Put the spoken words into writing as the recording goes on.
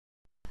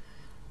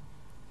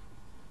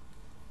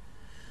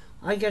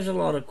I get a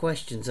lot of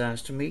questions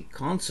asked to me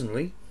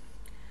constantly.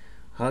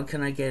 How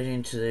can I get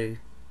into the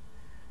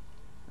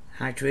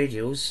hacked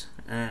radios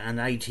and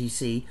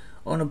ITC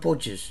on a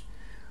budget?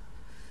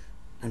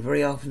 And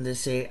very often they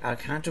say, I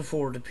can't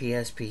afford a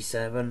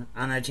PSP7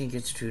 and I think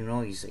it's too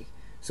noisy.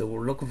 So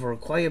we're looking for a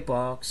quiet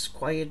box,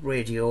 quiet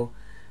radio,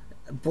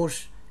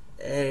 but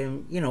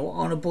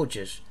on a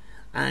budget.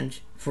 And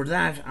for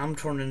that, I'm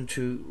turning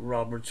to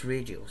Robert's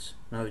radios.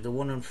 Now, the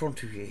one in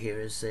front of you here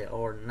is the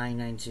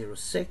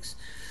R9906.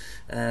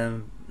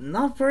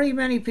 Not very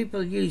many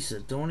people use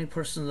it. The only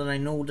person that I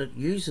know that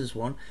uses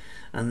one,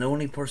 and the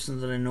only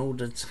person that I know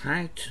that's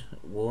hacked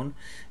one,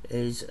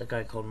 is a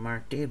guy called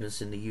Mark Davis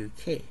in the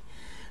UK.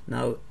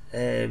 Now,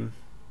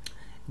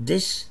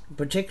 this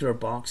particular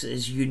box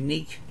is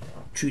unique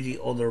to the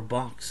other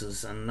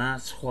boxes, and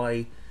that's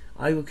why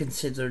I would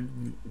consider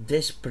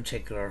this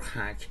particular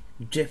hack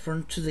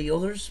different to the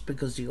others,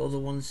 because the other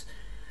ones,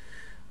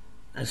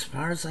 as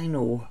far as I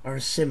know, are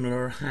a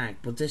similar hack,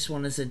 but this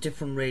one is a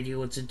different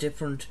radio. It's a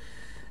different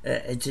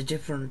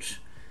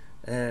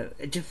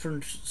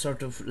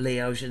sort of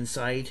layout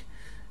inside.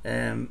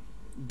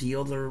 The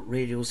other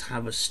radios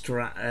have a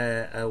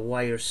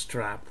wire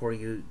strap where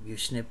you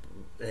snip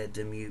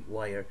the mute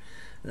wire.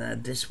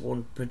 This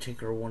one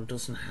particular one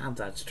doesn't have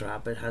that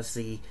strap. It has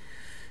the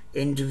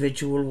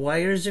individual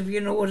wires, if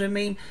you know what I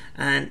mean,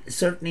 and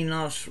certainly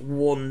not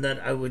one that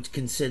I would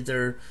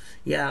consider,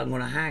 yeah, I'm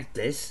going to hack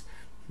this.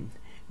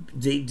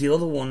 The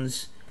other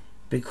ones,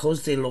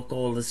 because they look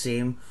all the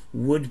same,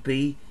 would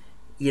be,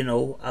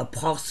 a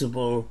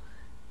possible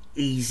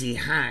easy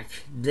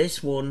hack.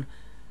 This one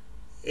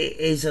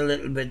is a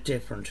little bit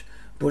different.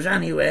 But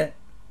anyway,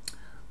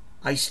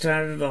 I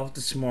started off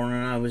this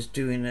morning. I was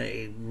doing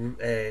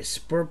a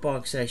spurt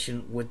box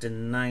session with the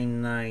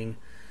 99.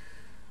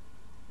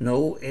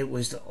 No, it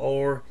was the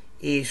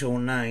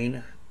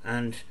R809,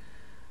 and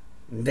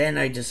then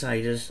I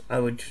decided I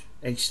would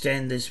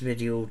extend this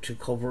video to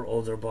cover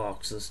other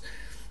boxes.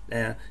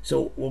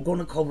 So we're going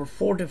to cover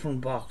 4 different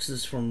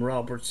boxes from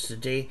Roberts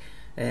today,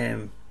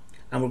 and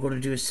we're going to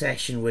do a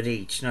session with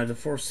each. Now the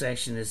first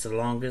session is the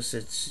longest.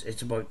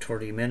 It's about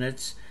 30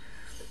 minutes,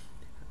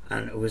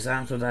 and it was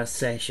after that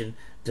session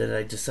that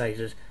I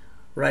decided,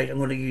 right, I'm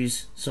going to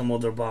use some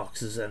other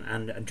boxes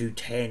and do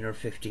 10 or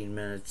 15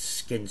 minutes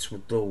skints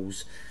with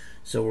those.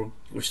 So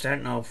we're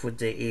starting off with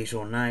the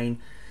 809.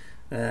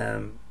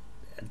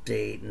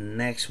 The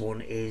next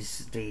one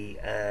is the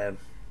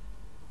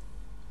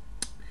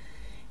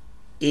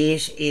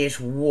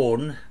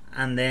 881,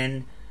 and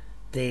then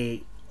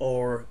the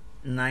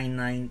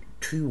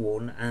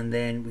R9921, and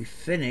then we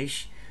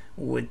finish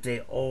with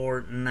the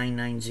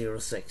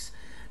R9906.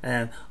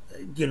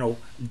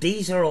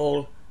 These are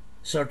all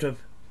sort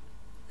of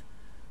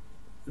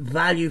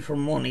value for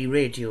money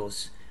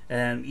radios.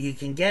 You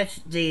can get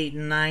the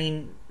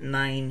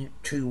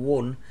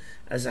 9921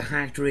 as a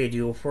hacked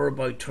radio for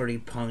about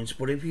 £30,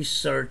 but if you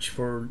search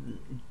for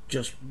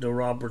just the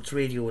Roberts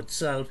radio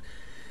itself,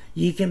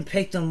 you can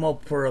pick them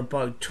up for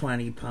about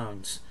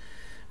 £20.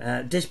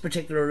 This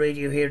particular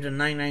radio here, the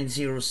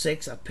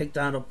 9906, I picked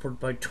that up for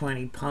about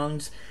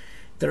 £20.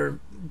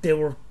 They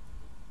were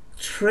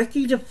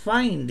tricky to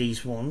find,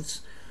 these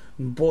ones,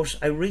 but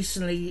I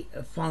recently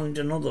found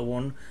another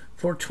one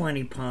for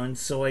 £20,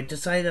 so I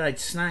decided I'd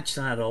snatch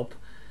that up,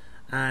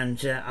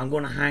 and I'm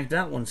going to hack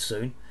that one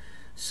soon.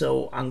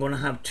 So I'm going to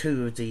have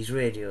 2 of these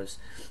radios.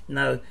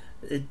 Now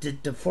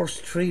the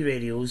first 3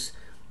 radios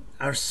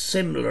are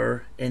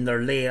similar in their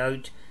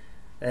layout,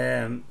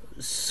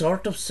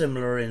 sort of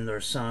similar in their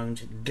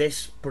sound.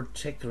 This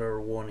particular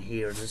one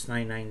here, this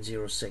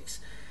 9906,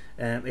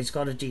 it's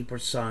got a deeper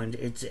sound.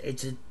 It's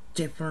a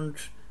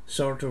different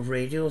sort of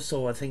radio,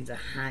 so I think the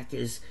hack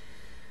is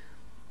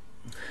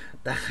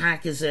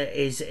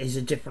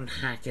a different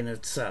hack in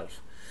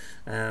itself.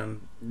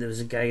 There was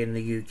a guy in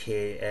the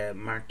UK,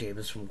 Mark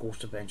Davis from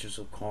Ghost Adventures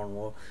of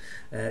Cornwall,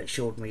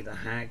 showed me the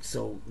hack,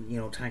 so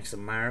thanks to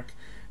Mark,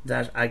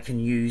 that I can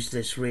use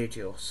this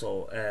radio.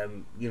 So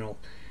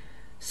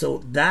so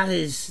that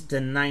is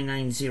the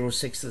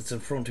 9906 that's in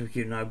front of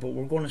you now, but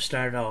we're going to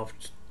start off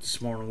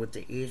this morning with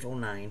the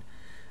 809,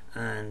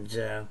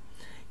 and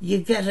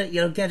you'll get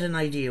an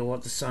idea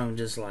what the sound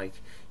is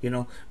like,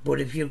 but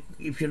if you're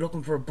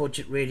looking for a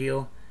budget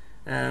radio,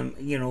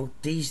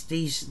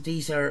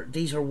 these are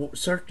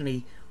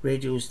certainly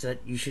radios that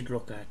you should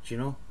look at,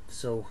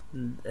 so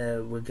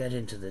we'll get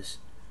into this.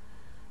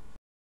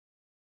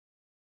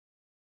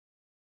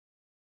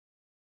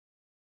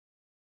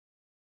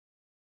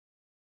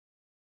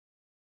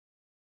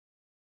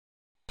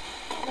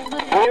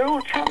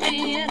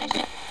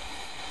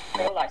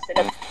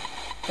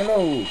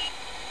 Hello.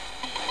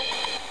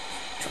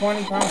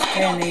 20 past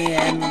 10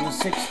 a.m. on the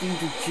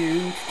 16th of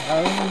June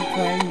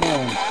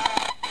 2021.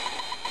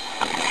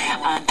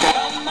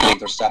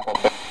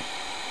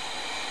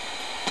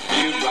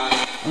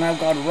 And I've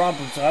got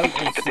Roberts out.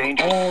 It's the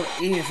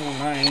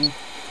R809.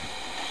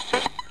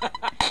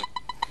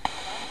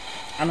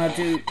 And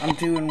I'm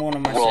doing one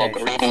of my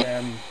sessions.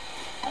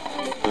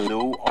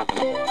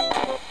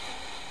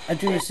 I I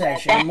do a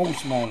session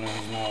most mornings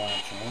now,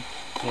 actually.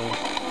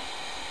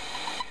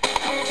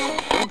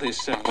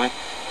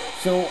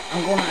 So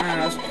I'm going to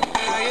ask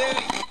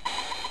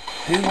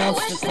who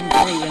wants to come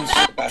through and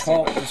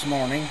talk this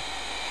morning.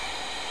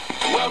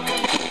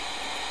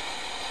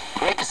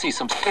 Great to see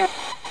some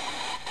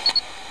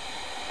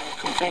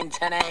complain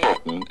 10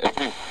 a.m.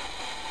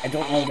 I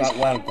don't know that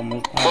welcome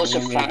was part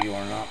of the radio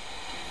or not.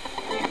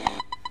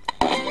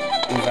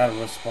 Was that a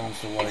response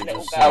to what I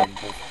just said?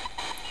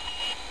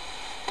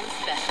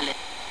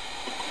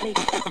 But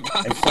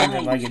it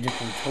sounded like a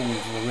different tone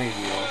to the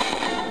radio.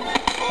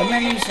 How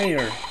many's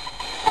here?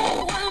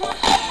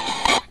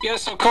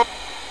 Yes, of course.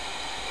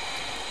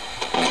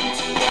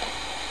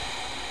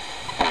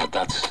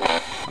 That's.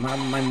 I'm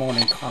having my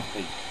morning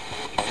coffee.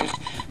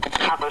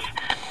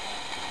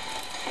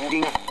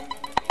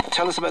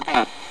 Tell us about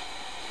that.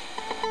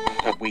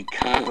 What we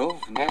can't go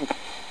now.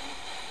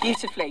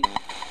 Beautifully.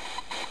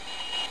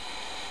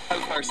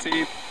 Our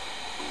seed.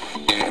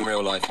 Yeah, in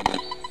real life.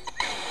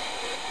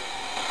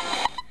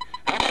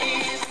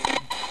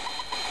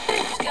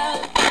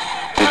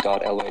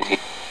 .LAD.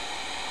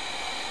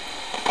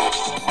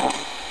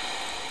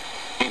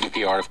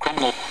 GDPR of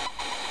criminal.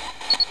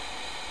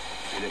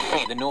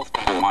 The North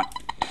one.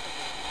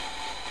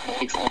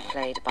 Excellent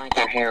played by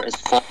Their hair is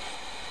full.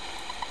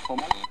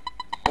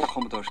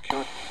 Commodore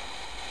Cure.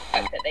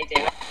 that they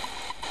do.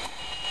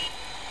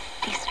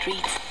 These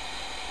streets.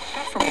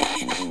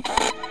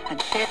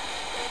 And shit.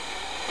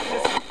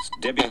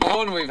 Debbie,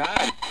 one we've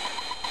had.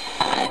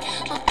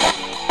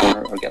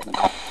 Or getting the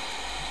call.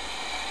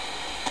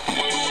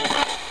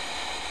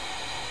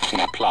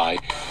 Apply.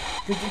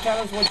 Could you tell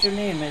us what your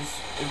name is,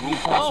 if you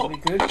possibly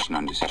could?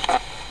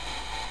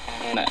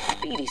 No.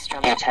 Speedy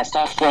strum.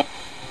 Testosterone.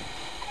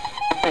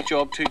 Good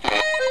job too.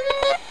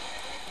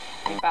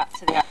 Back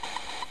to the.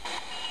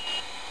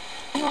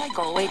 You like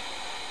Galway?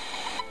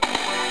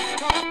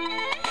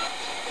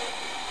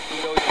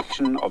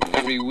 Action of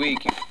every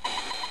week.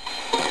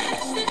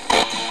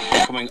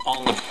 Coming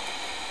on the.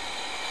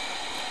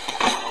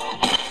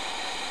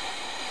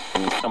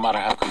 No matter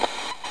how.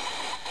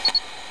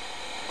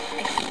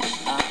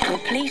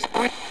 Complete.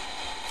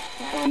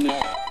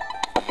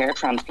 Hair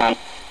transplant.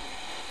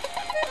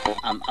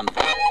 And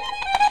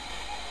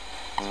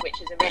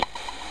Which is a really.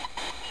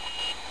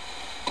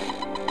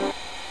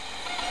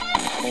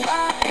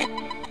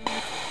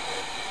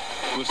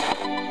 it was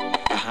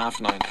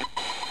 9:30.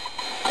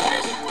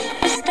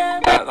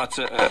 That's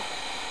it.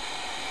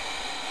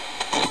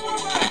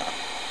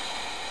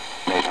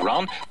 Later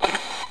on.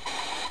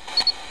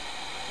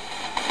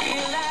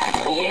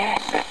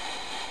 Yes.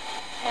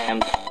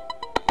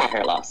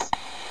 Hair loss.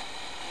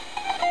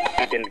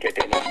 I didn't get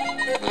any.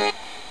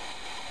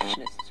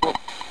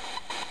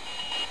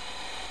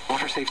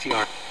 Water safety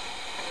art.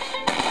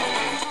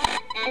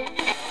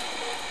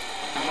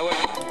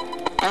 However,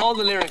 all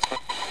the lyrics.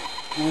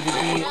 Would it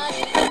be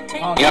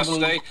possible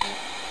Yesterday.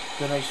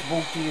 that I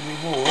spoke to you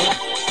before?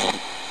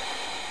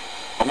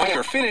 When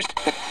you're finished.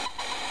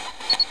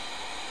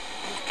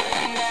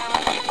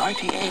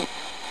 ITA.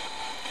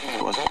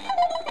 Was it?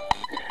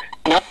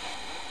 No.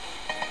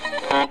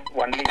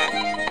 1 week.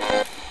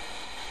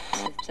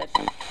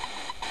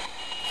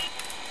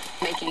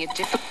 Making it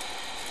difficult.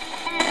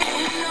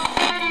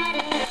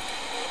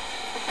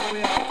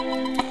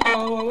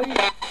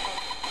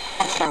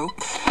 So,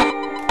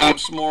 have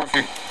some more of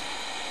you.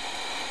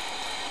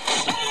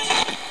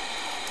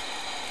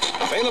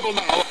 Available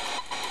now.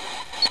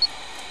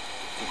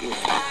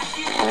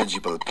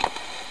 Eligible.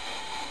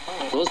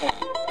 Those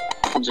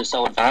ones are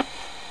so advanced.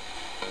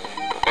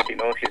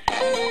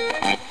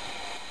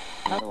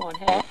 Another one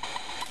here.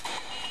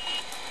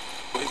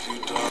 With you,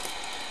 dark.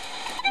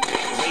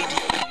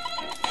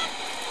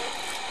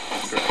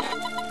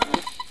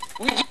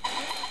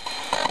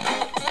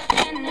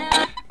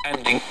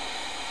 Ending.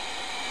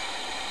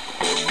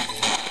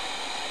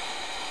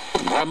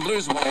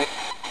 Ramblers way.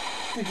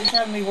 Could you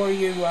tell me where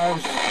you are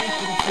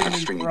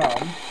speaking to me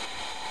from?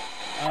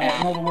 In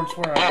other words,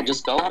 where are you?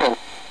 Just go. I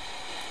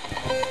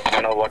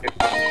don't know what it is.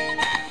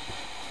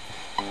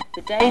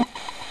 The day.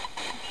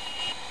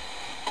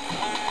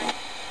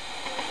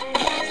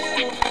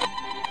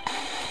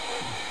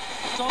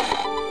 So,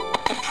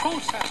 the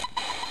process.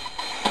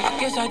 I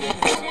guess I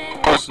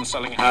didn't. Person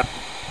selling hat.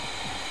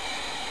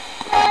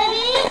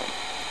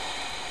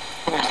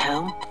 At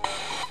home.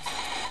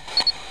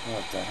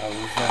 What the hell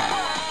is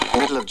that?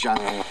 Middle of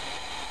January.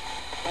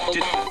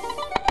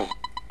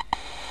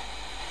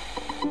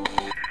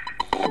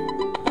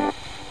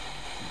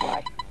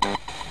 Why?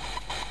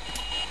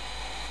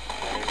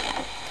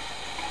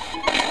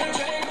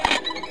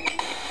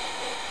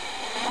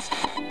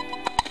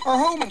 Our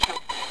home and Could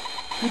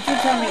you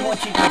tell me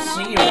what you can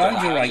see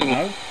around you right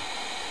now?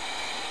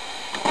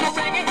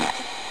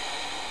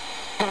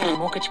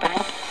 Mortgage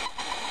bank.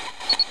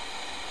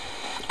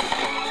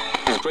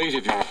 it's great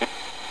if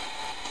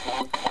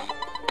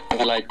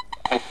you like.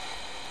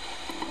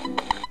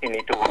 You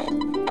need to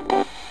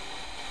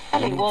You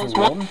need to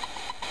run?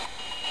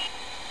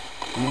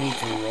 You need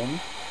to run?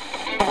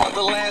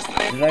 the last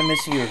thing. Did I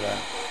mishear that?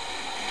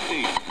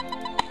 see.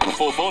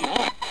 Full phone.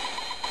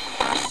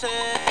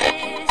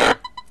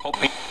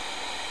 Hopping.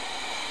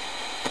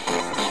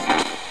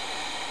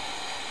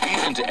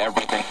 He's into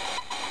everything.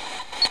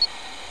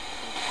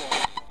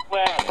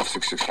 Well, Of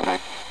 669.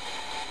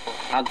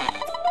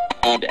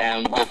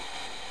 and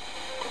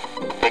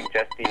big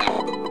Justin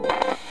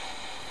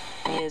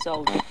years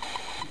old.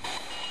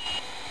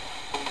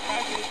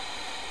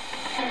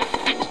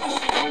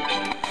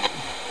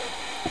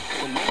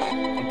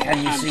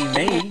 Can you see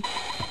me?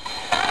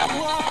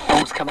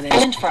 Who's coming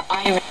in for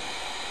Irish?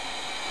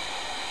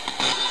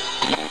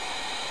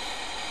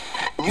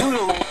 You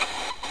know.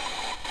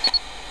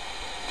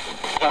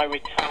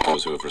 Irish.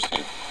 Those who have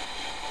received.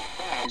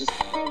 Just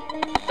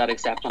that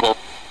acceptable.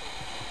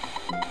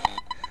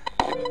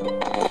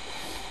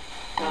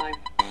 Time.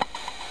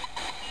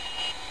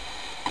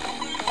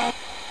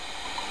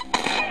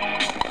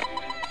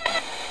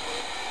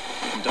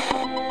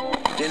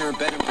 Dinner,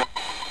 bed, and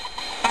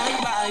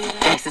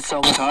breakfast. Makes it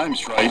so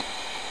Times right.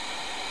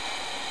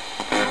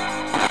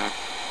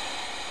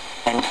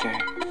 enter.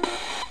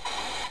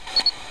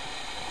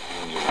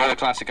 What a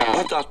classic.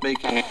 What does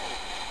making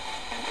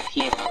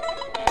He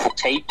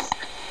tapes.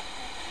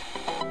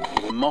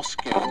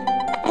 Moscow?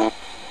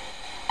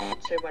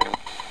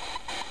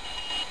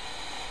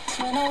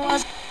 So when I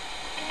was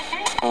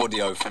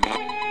Audio from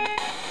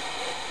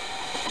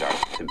Dark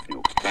Symphony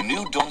Orchestra. The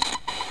new Dons.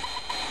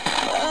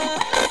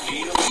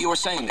 You were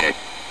saying there.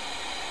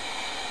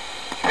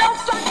 don't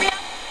start me up.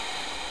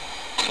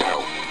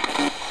 Cheryl.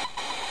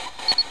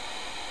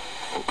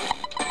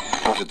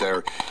 Put it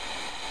there.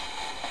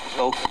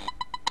 so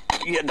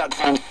Yeah, that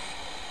sounds.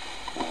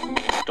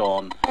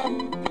 dawn.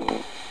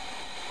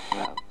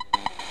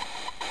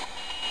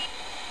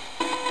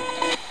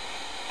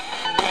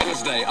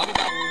 Wednesday.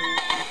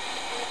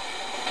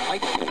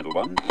 Middle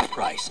one.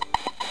 Price.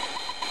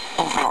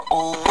 Over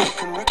all.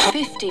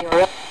 50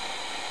 or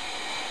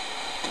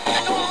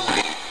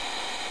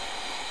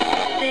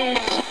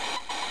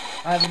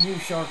I have a new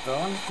shirt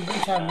on. Can you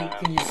tell me?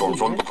 Can you Goes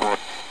see on it? before.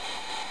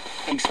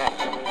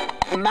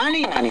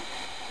 Manny.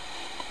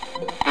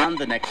 And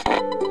the next one.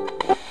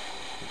 Can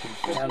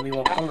you tell me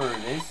what colour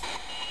it is?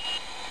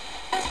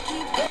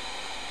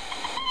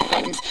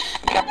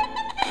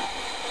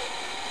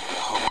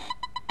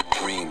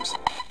 Dreams.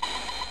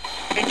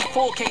 It's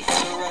 4K.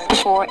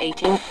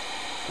 418.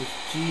 It's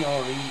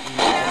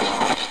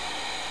GREE.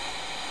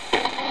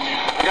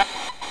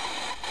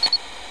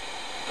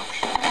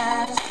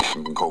 We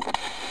can go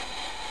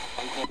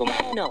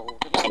for No,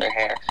 their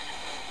hair.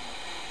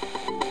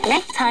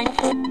 Next time.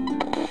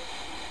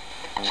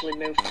 Actually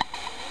moved.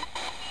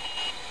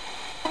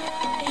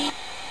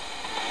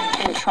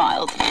 In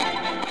trials.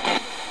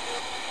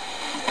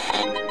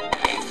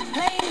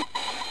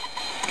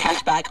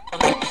 Cash bag.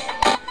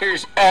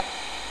 Here's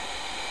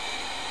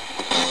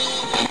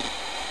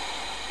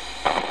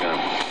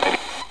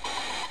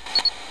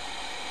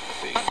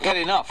Get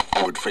enough.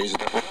 I would phrase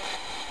it.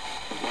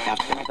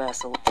 After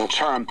reversal.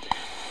 Term.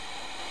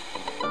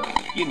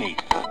 You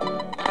need.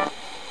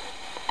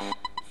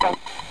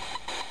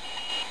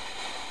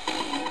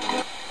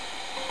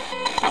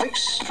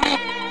 Extreme.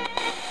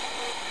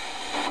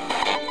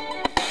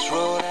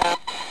 Throw it out.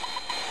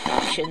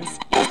 Options.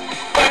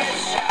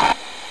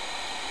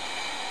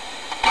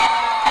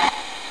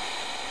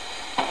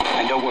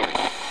 And don't worry.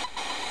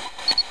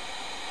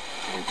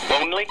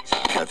 Lonely.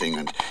 Nothing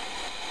and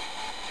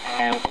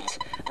Out.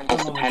 And I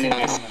just don't know depending on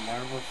what's this. in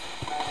there, but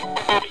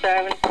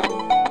Seven. it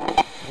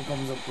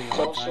comes up the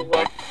other Social time.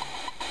 work.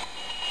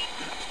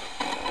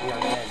 Yeah,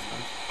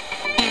 Desmond.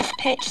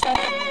 Pitch that.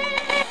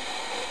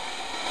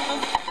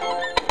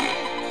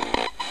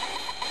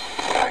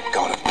 I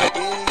got it.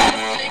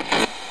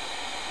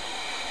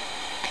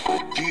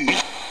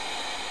 Geez.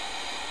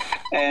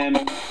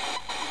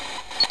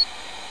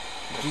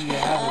 Do you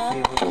have a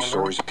favourite colour?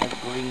 stories.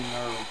 Like green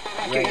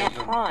or red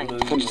or prime. blue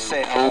Come or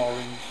say,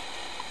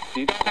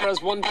 orange?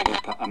 There's one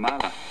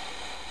Amala.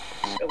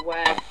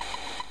 Aware.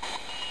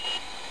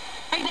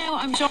 Right now,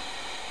 I'm sure.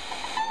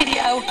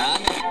 Video.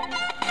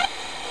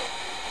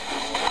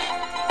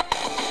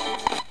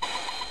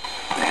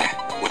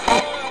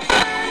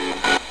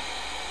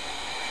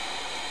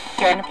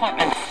 You're an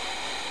appointment.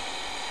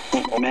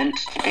 Meant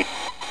to be.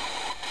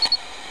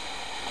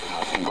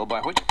 I can go by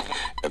which?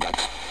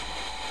 That's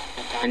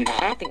And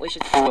I think we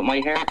should put my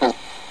hair.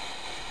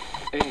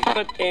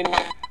 Put in.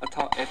 I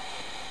thought it.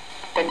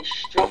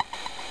 Finished up.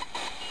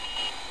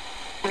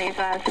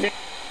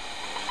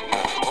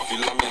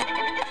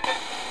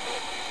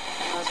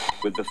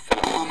 With the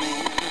film.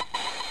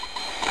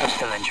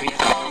 Postal entry.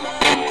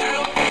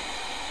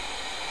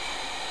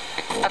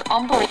 That's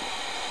unbelievable.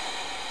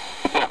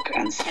 Look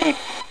and see.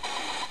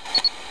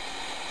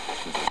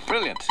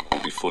 Brilliant. Will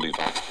be fully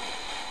vaxxed.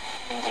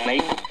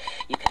 Maybe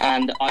you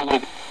can. And I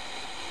will.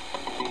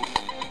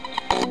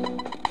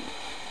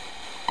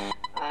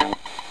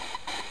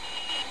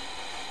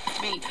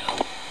 Me.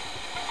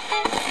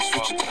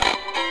 Switch it.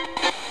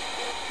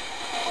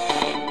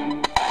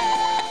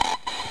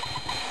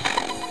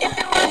 If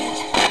you want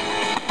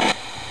it.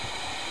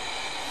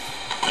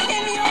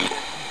 In your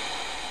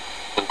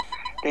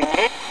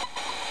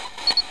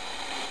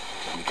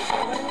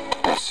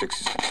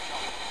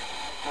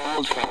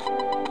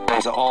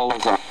There's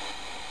always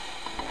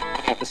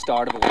at the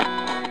start of it.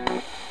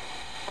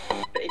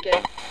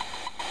 Again.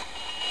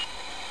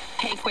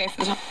 Halfway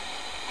from the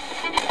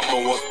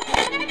For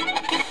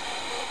what?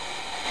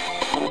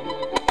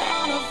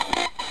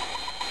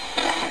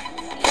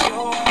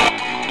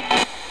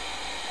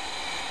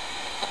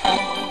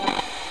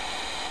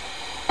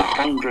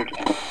 100.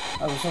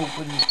 I was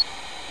hoping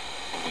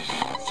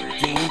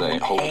Say,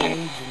 Dave hold and it.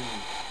 Age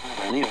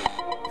Anyway.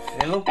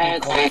 and Philip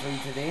would come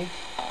through today.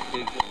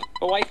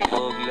 My wife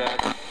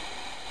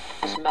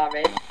is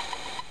married.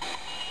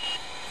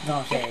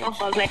 Not Age.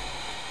 awful like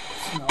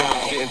It's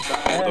not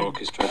Age. The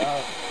orchestra.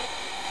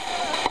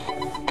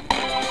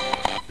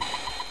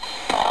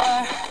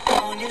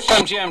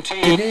 Some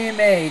GMT. Good name,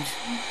 Age.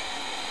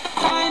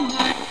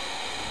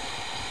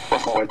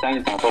 Before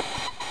thanks,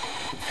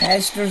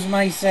 Pesters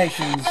my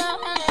sessions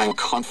I'm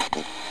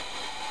confident.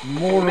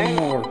 more and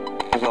more.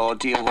 No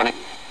deal when it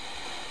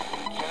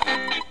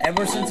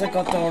Ever since I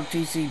got the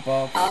RTC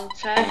box,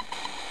 answer.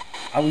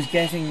 I was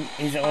getting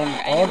it on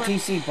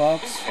RTC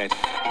box.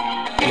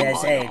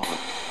 Yes, Ed.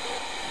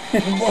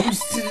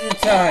 Most of the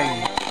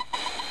time.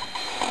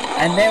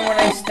 And then when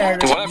I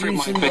started Whatever it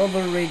might using be.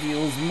 other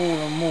radios more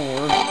and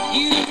more,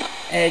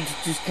 Ed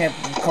just kept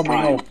coming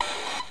up.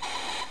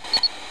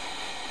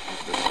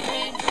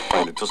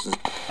 Well, it doesn't.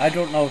 I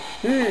don't know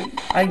who.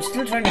 I'm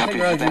still trying to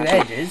figure out who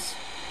Ed is.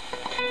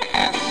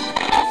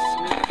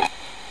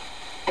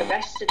 The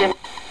rest of them.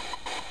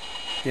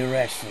 The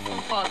rest of them.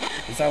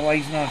 Is that why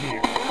he's not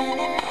here?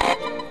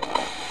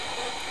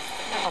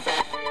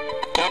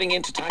 Getting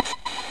into time.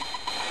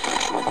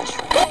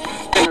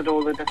 At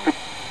all the different.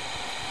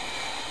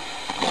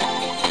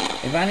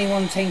 If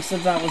anyone thinks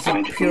that that was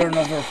a pure and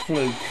utter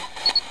fluke,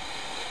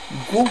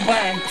 go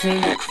back to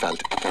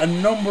Felt. a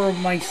number of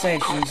my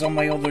sessions on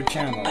my other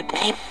channel.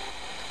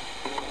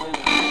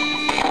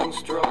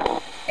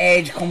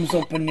 Edge comes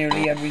up in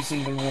nearly every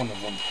single one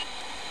of them.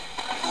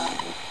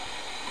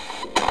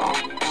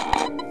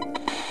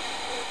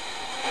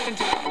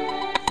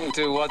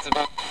 Into what's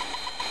about.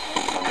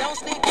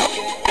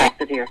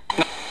 Acted here.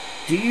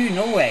 Do you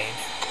know Edge?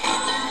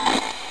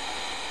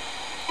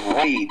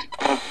 Weed.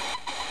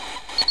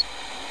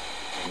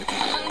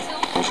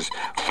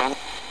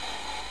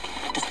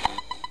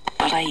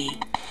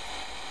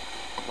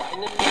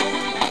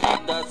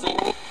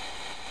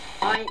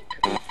 Mike.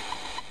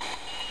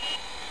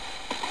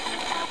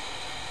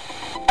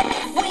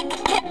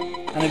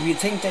 And if you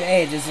think that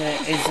Ed is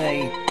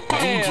a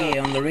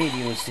DJ on the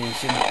radio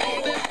station,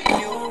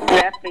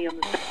 Left me on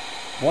the.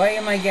 why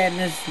am I getting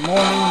it morning,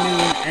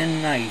 noon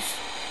and night?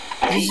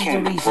 This is the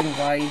reason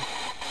why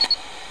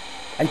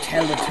I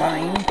tell the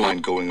time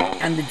Mind going on.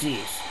 and the date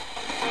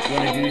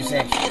when I do the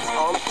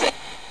session.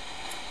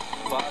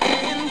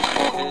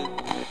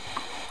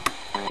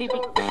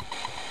 people.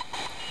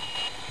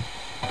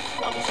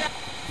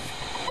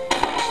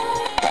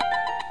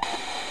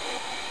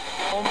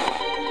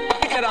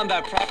 Get on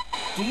that prop.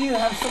 Do you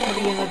have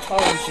somebody in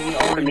authority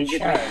or in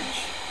charge?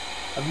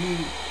 Have you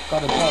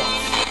got a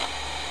boss?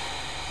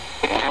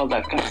 All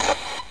that kind of stuff.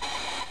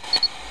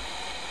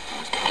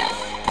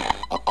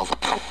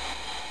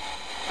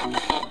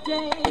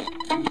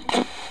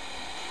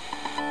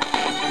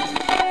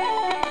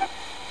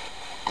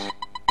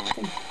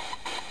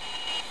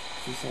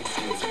 She said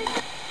she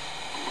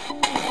was.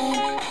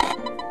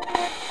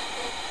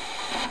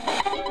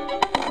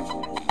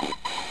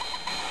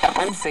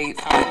 Unsafe.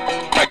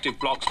 Active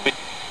blocks.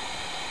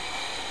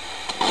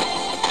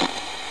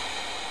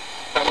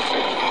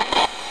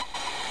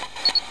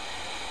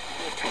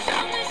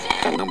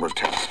 A number of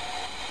tests.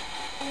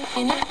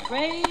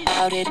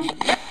 About it.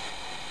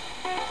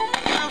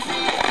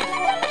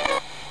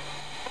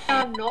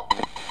 I'm not.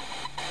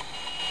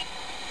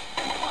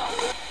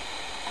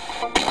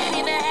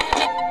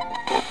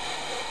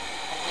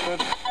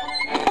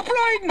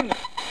 Brighton.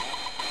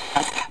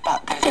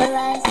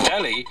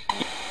 Delhi.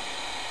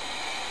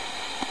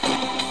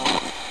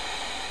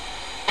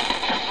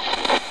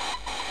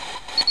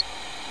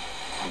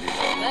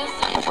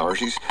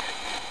 Authorities.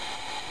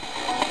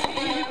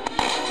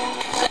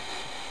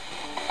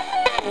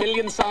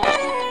 Million songs.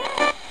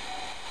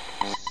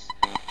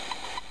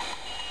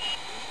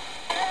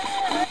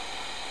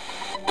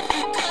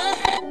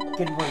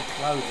 Getting very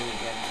cloudy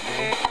again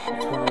today.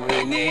 It's going to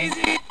rain.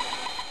 Easy.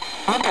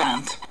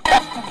 Grant.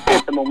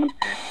 At the moment.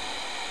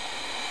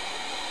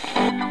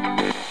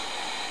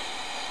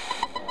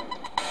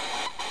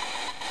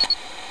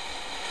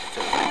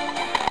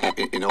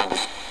 In all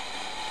this,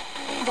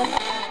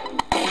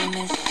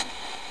 Famous.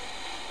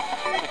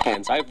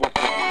 Hands. I've worked.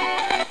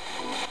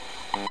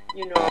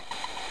 You know.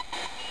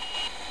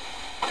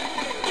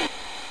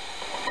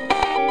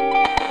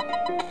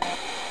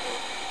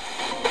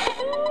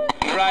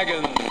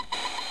 Dragon.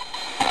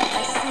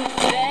 I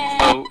see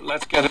that. So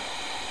let's get it.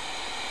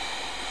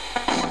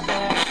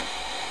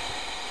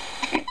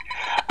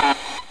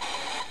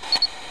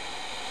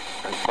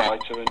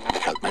 Voucher and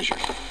health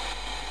measures.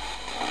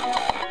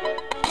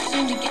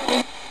 Soon to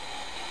get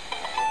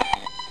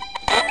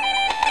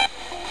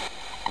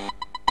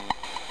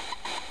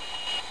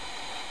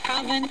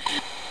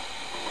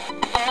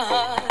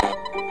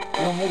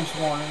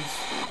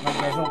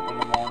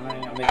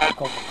to make a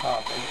cup of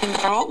coffee.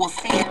 Oh, we'll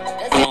see.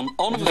 On Just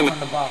unlimited. turn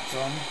the box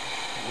on.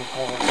 We'll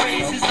cover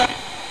the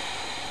stuff.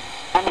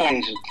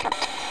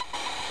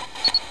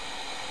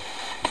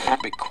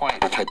 Be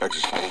quiet. Type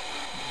exercise.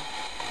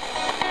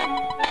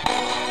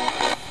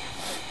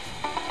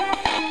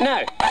 No.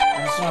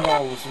 And it's not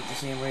always with the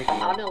same radio.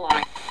 I don't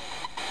like.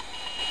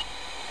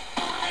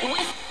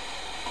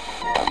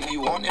 You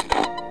want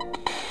it?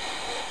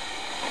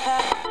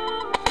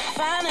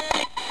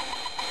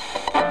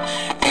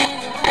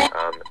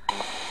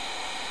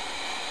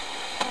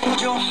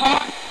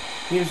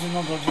 Here's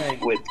another thing.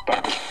 With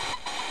back.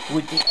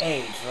 With the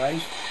age,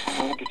 right?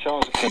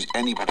 Is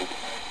anybody?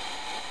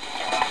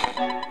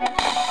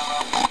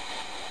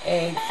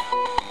 Age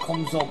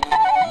comes up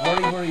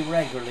very, very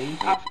regularly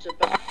After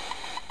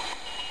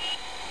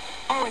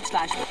Forward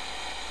slash.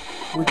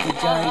 with the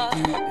guy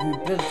who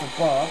built the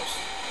box.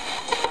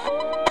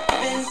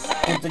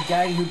 But the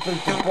guy who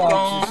built the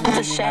box is in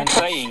the United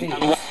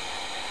States.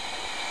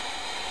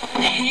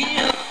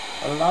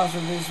 A lot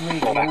of his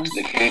radios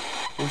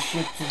were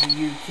shipped to the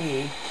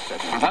UK.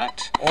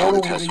 That. All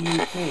over the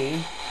UK,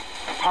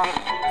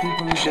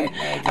 people are getting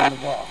egg in the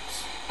box.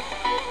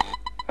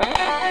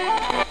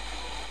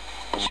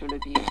 Should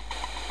have been.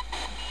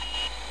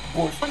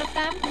 But one of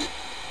them.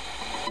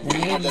 the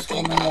name's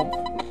coming up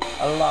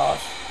a lot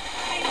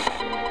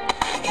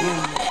in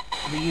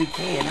the UK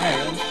and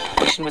Ireland,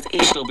 Question with E.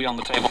 Still be on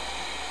the table.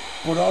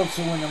 but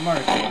also in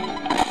America.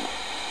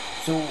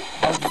 So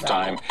how does that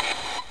Time. work?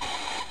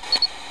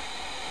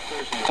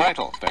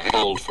 Title. Very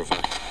old for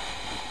that.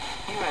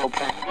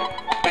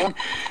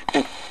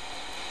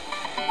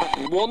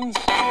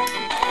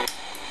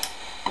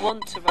 One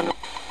to run up.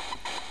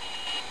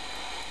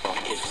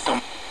 If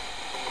some.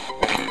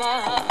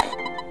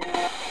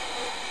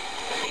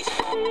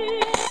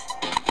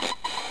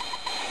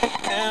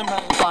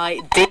 By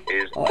D.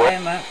 Oh,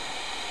 Emma.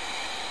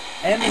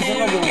 Emma's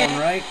another one,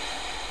 right?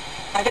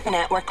 Private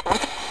network.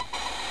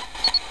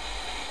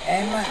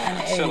 Emma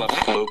and Still Ed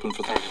still open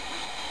for 30.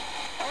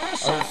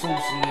 are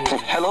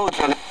associated. Hello,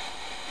 Johnny.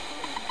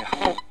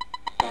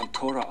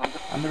 Tora.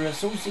 And they're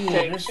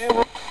associated It's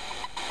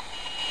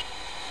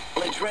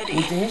ready.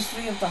 with the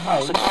history of the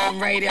house On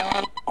radio.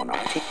 On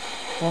RT.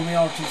 from the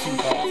RTC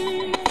box.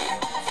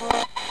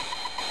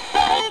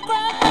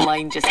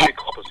 Line just.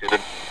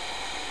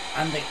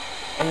 And they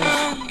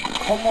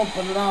come up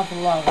an awful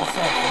lot of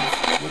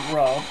sessions with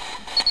Rob,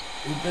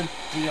 who built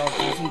the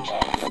RTC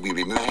box. We'll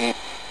be moving.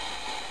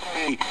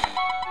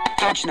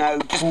 Touch now.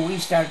 Just But we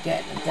start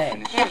getting it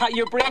then.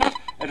 Your brain.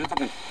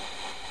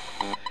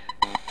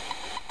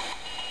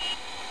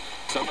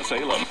 Summer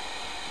Salem.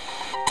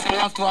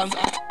 Last ones.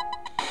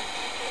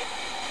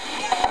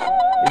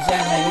 Is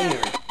Emma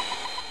here?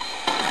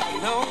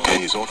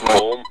 He's auto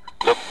home.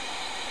 Look.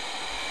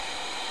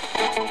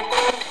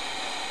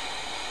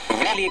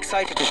 Really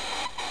excited to.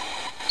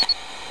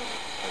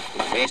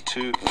 Phase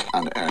 2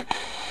 and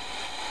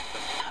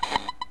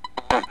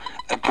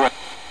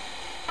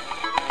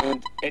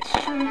it's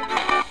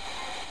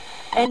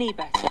Any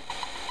better.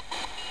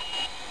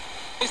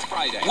 this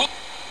Friday.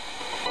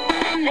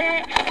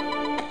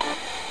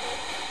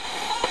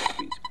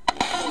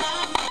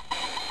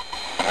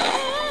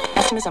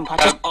 Customers on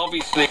podcast.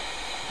 Obviously.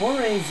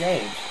 Where is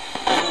Ed?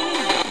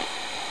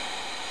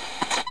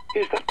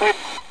 Is that point?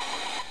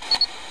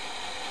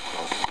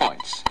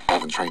 Points.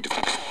 I've been trying to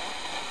fix.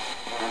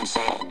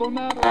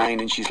 Line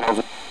and she's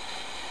loving.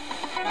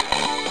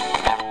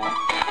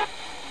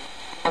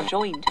 Or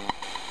joined.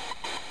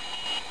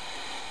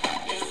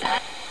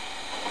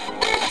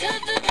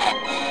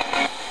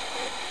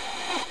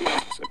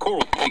 A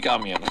coral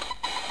bigamian.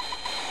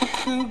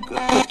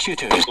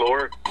 Tutors.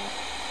 Lower.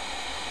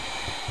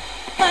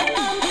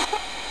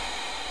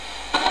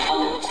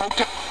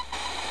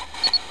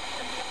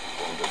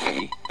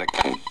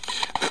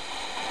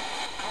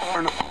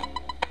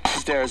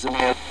 There's a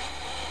man.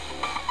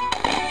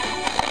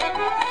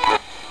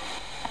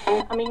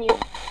 I mean, you.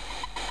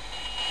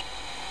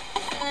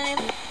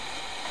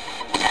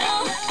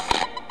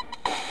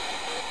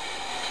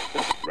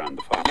 Round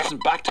the farm. Listen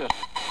back to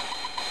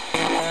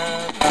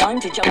Time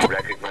to jump.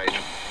 recognize.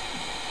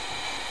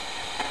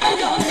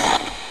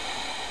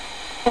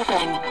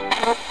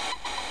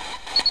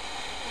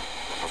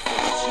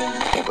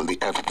 Table the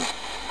evidence.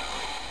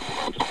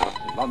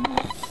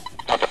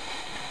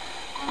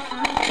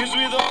 Excuse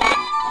me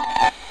though.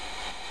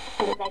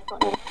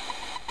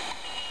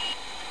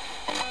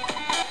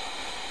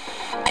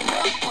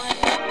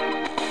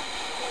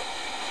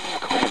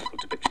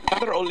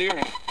 Mother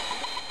O'Leary.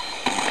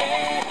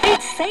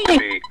 It's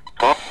safe.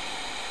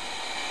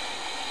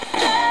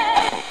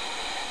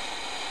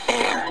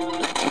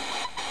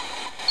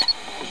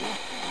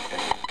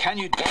 Can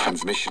you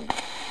transmission?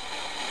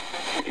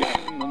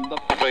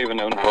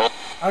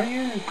 Are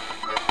you...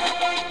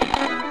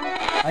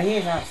 I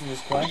hate asking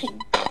this question,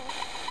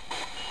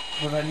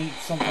 but I need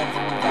sometimes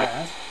I need to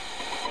ask.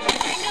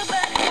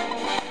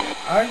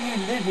 Are you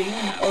living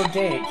or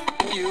dead?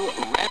 You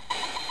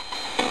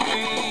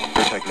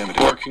Protect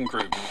Limited. Working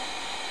group.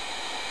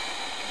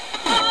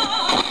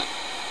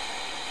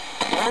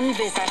 And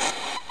visit.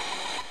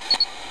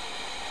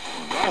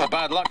 Well,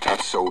 bad luck.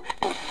 That's so.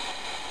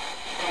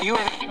 You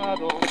have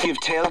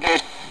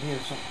tailgate.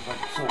 Here's something about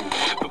soul.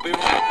 But be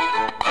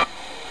right.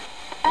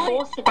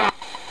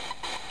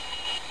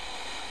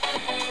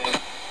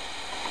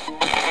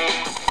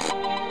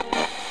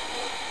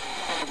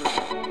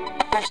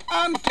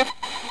 And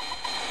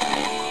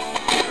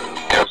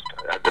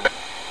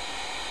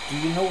Do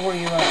you know where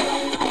you're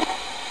at?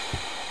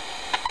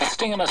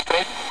 sting in a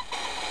straight.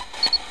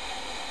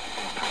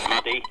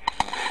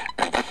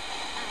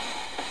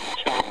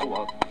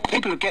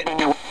 People are getting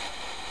new.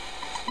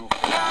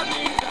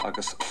 I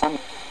guess some.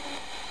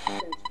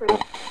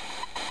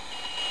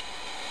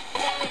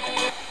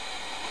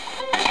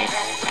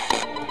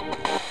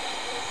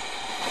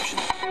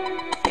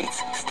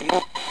 It's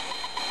still.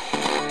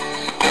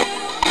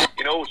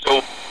 You know,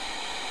 so.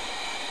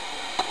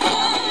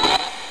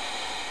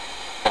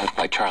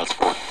 By Charles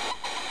Ford.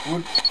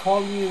 Would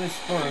calling you a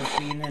Spurs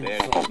be an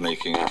insult?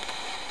 Making.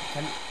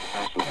 Can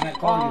I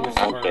call you a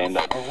Spurs? Or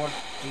what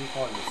do you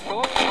call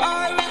yourself?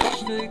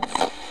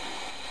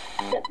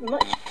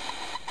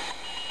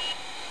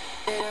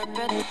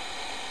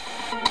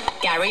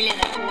 Gary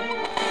Lineker.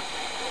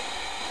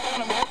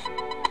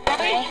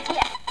 We need to.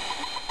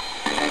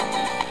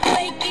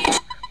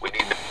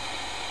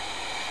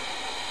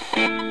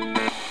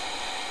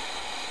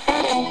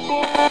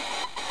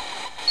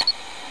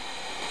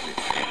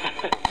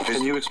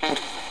 Can you explain?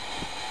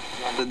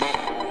 The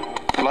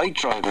light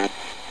driver.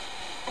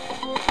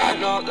 I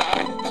know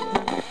that.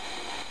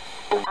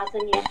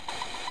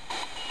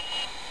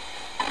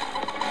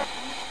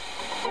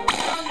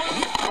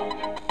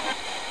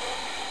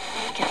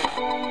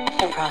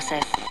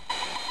 Process.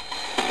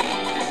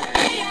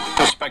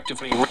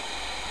 Respectively.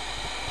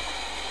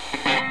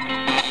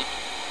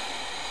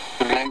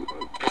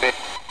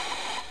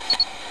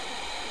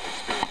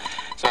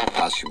 So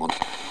past few months.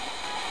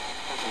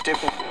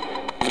 Different.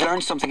 You've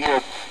learned something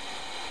here.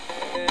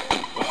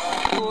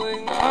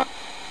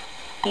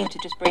 Aim to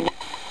just bring it.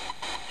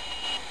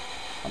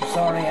 I'm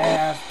sorry I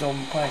asked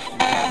dumb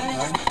questions.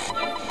 Right?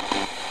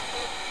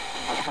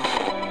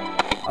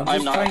 I'm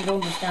just trying to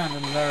understand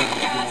and learn. You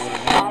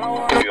know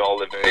what I mean? We all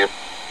live here.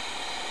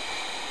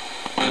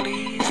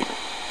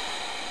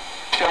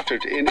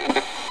 Shattered in.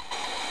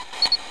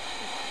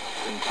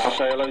 I'll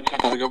say hello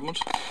to the government.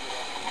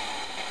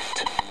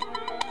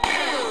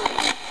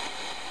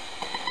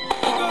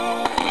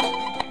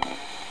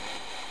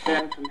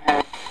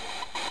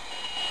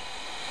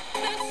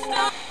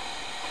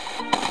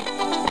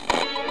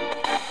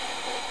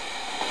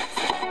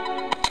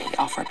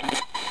 Offer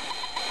place.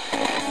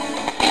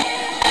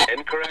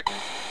 Incorrect.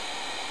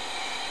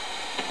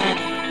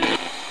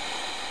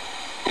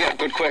 Yeah,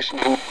 good question.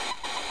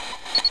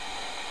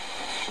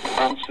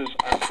 Answers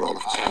are for all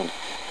of us.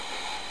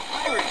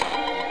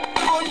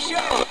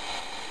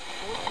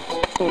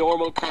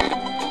 Normal.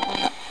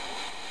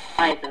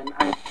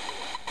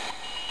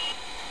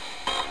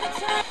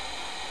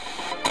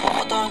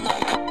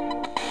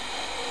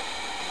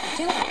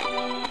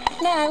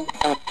 No.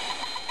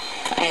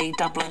 A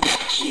Dublin.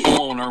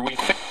 Owner, we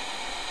think.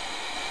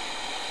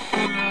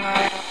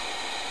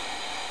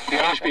 The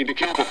Ashby, the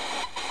Cupid.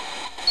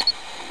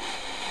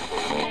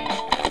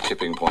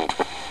 Tipping point.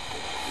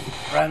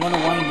 Right, I'm going to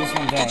wind this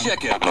one down.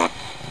 Check it out.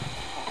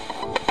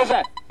 What's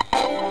that?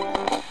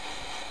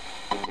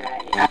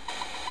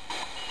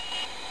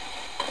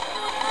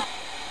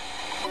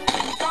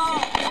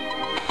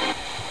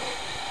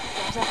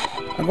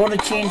 I'm going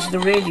to change the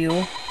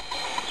radio.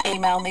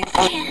 Email me.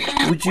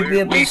 Would you be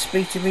able to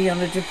speak to me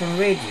on a different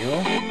radio?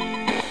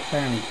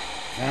 Apparently,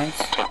 chance.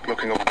 Stop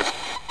looking over this.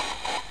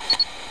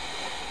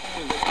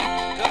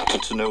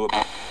 To know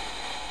about.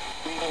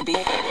 Will be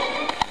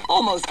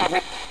almost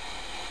covered.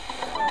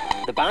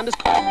 The band is.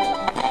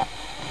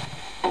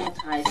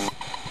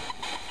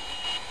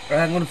 Right,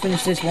 I'm going to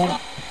finish this one.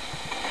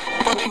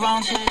 What you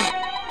want to?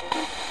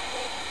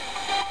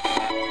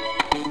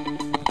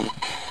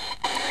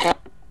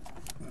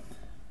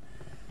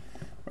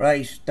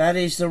 Right, that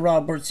is the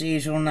Roberts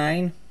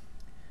 809,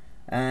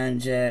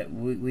 and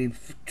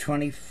we've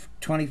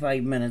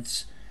 25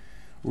 minutes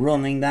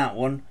running that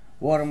one.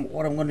 What I'm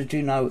going to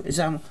do now is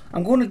I'm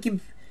going to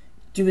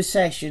do a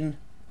session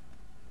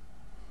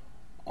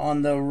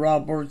on the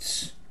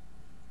Roberts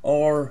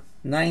or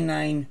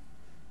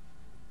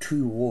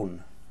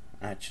 9921.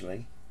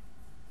 Actually,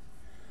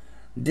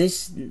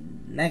 this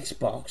next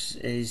box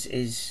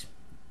is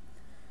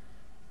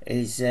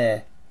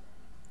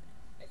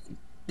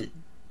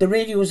the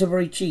radios are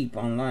very cheap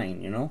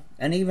online, you know,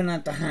 and even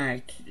at the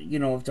hacked, you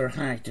know, if they're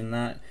hacked and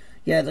that,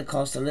 yeah, they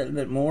cost a little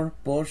bit more,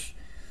 but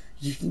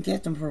you can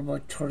get them for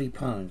about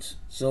 £30.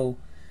 So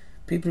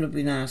people have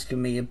been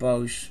asking me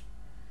about,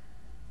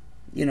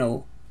 you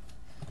know,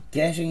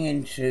 getting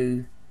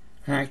into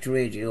hacked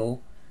radio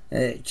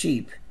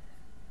cheap.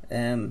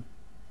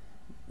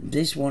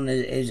 This one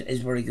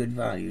is very good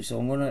value, so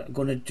I'm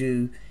gonna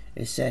do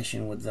a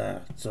session with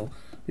that. So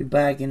be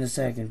back in a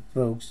second,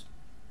 folks.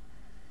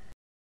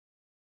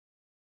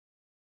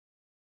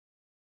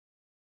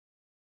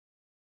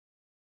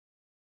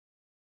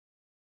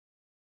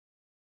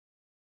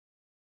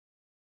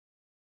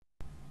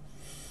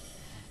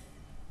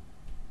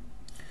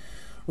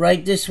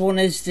 Right, this one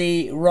is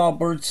the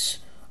Roberts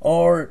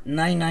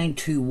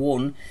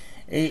R9921.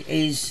 It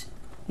is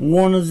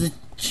one of the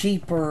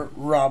cheaper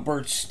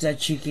Roberts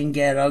that you can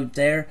get out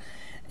there.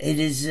 It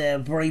is a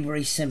very,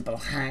 very simple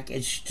hack.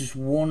 It's just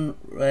one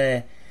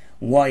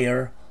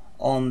wire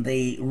on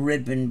the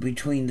ribbon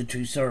between the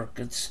two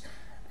circuits,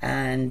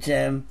 and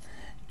do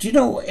you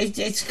know,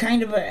 it's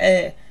kind of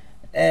a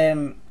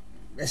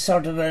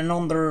sort of an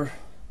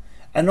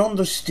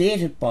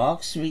understated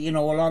box. You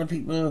know, a lot of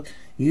people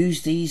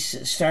use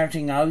these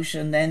starting out,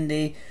 and then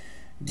they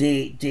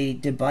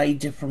buy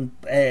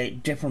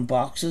different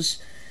boxes,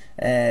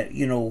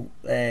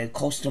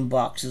 custom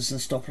boxes and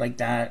stuff like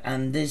that,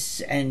 and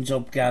this ends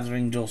up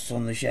gathering dust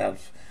on the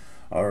shelf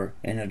or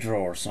in a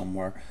drawer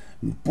somewhere.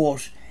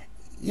 But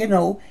you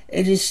know,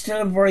 it is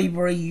still very,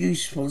 very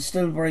useful,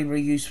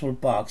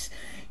 box.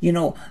 You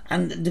know,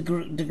 and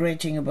the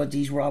great thing about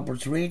these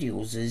Roberts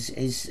radios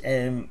is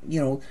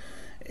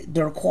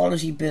they're a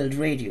quality build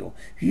radio.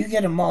 If you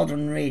get a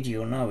modern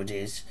radio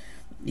nowadays,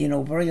 you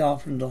know, very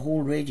often the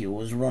whole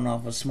radio is run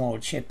off a small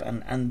chip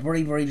and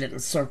very, very little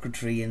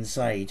circuitry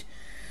inside.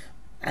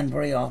 And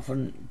very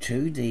often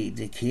too,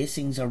 the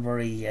casings are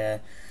very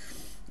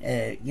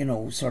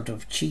sort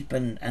of cheap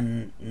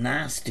and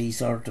nasty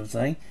sort of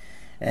thing.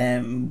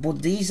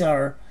 But these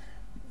are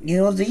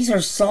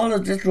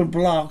solid little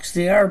blocks.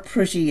 They are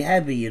pretty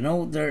heavy, you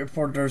know, they're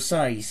for their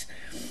size.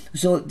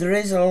 So there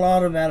is a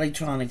lot of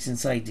electronics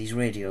inside these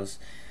radios,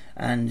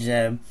 and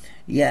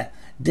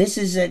this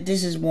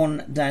is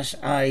one that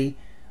I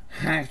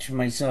hacked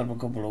myself a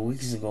couple of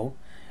weeks ago.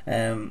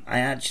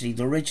 The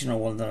original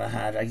one that I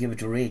had, I give it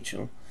to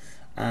Rachel,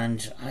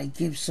 and I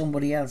give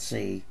somebody else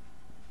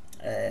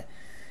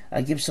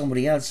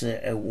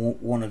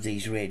one of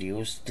these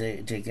radios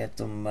to get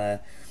them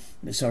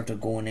sort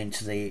of going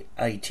into the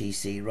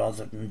ITC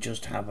rather than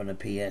just having a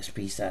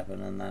PSP7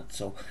 and that.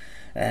 So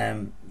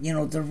they're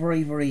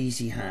very, very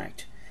easy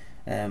hacked.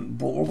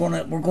 But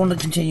we're gonna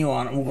continue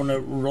on, and we're gonna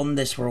run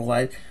this for a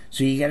while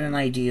so you get an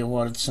idea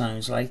what it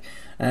sounds like.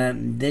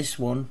 This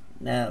one,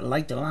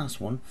 like the last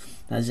one,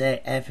 has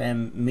a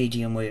FM,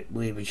 medium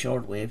wave and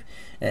short wave.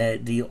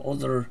 The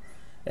other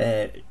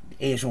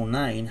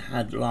 809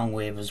 had long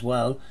wave as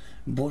well,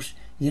 but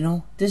you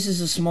know, this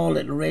is a small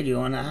little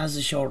radio and it has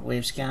a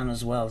shortwave scan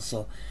as well.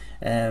 So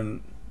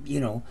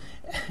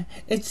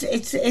it's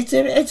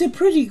a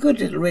pretty good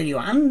little radio,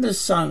 and the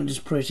sound is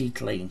pretty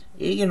clean.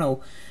 You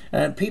know,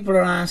 people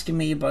are asking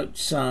me about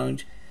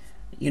sound.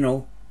 You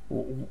know,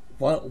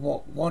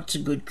 what's a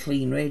good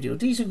clean radio?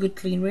 These are good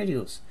clean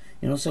radios.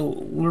 You know, so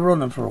we'll run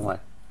them for a while.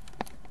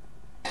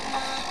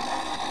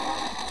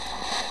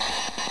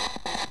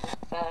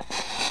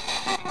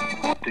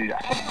 Do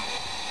that.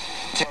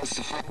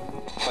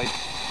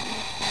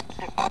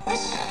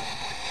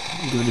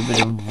 Give it a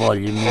bit of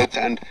volume.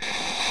 And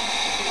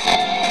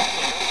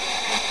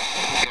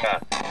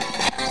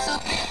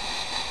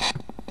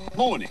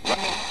morning.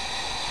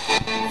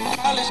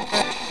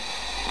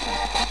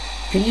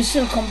 Can you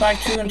still come back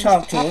through and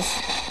talk to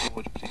us?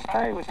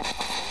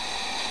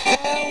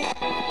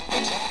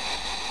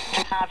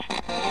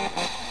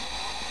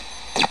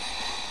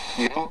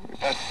 You know,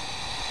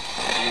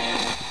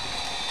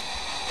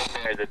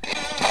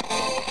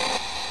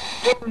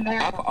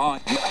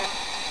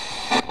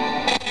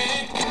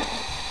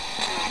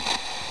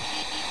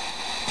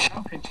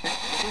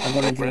 I'm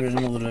going to give it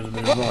another little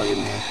bit of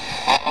volume here.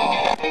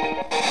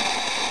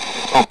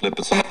 flip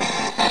it.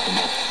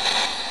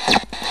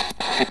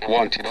 People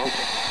want, you know.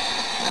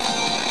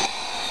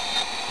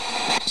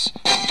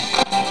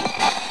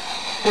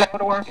 Go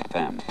to work.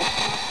 Them.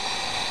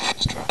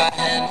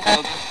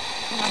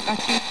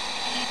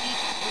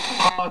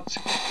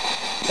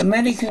 The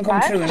many can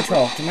come through and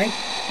talk to me.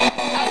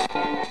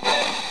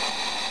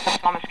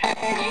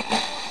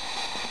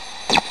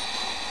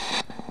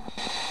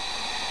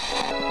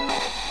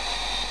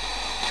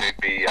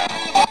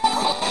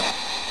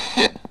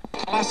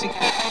 Classic.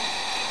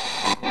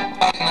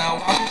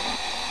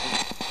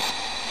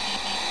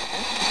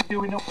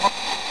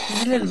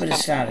 There's a little bit of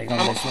static on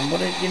this one, but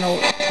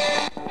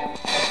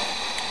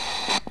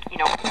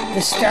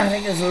the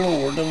static is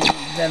lower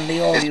than the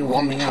audio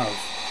coming out.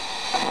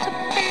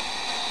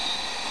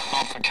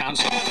 For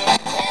cancer.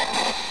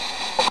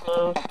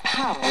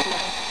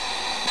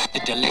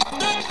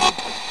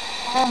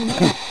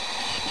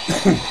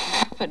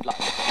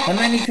 And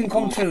then you can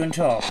come through and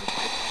talk.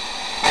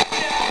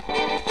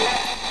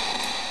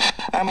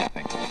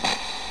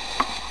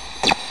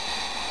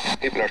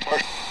 People are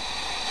thirsty.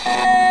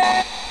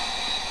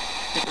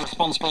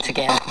 Responsible to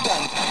get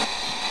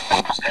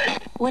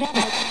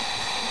whatever.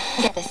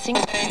 Get the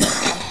single.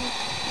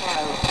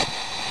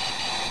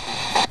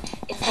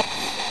 Is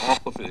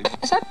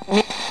that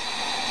me?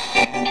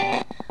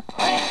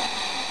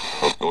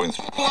 Going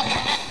through.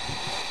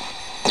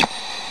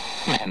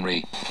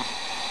 Henry.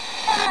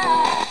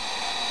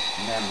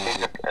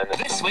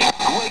 This week,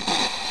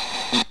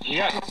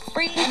 Yeah.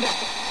 Free.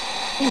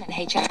 Human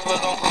HS.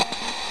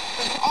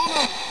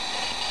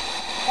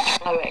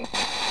 Blowing.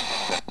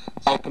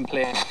 I'll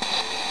complain.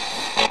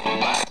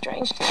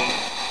 Strange to me.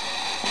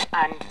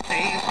 And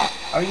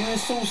Are you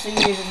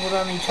associated with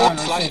any town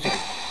or city?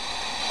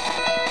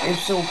 If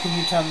so, can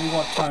you tell me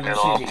what town or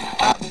city?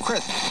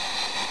 Chris.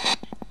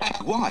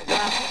 Why?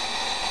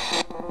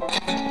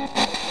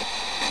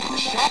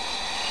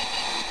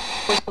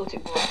 we're still too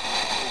bored.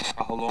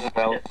 How long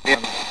about? That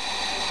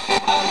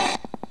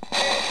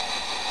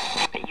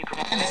you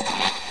can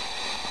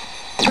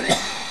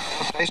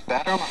Place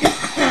better.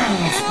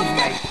 Excuse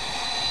me.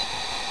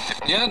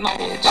 Yeah, no. I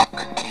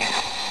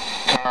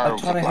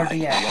thought I heard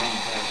the echo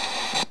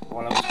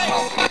while I was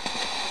talking.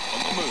 On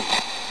the move.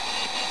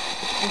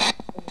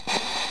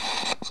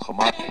 Come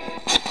on.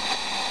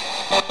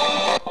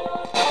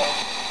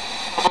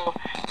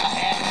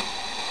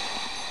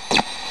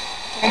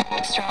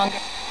 stronger.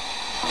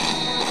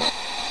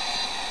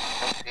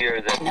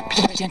 Here then. No,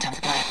 people don't have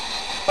the guy.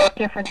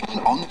 Different.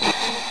 On.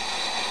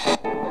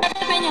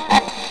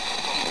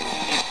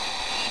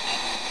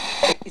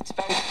 It's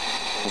very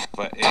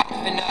But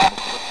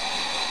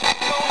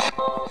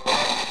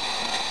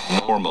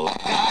Normal.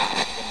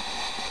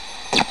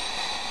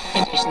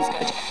 conditions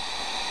good.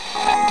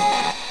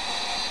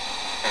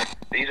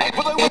 these are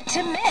But I went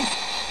To miss.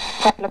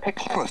 Couple of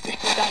pictures. Dorothy.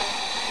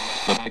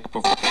 the big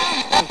before.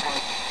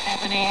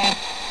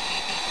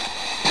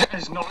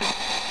 There's no.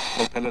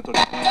 It's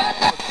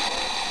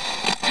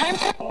time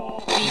for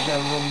We're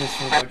gonna run this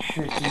for about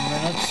 15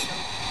 minutes.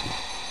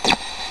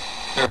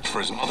 Search for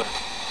his mother.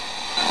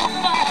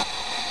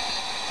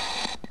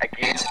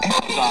 Again.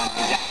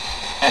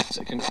 Yes,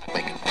 I can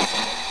make it.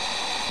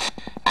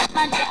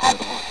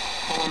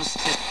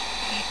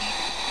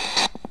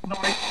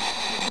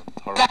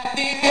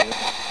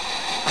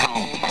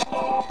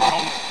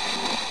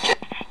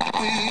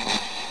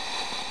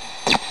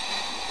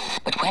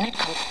 But when it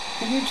comes,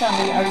 Can you tell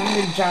me, are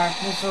you in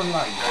darkness or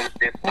light?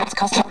 it's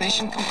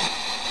constellation.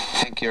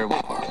 Take care of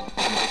her.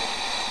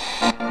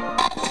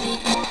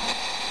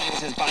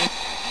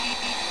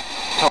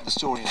 Tell the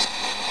stories.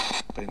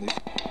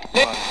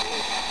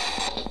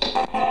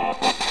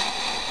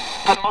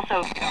 But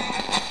also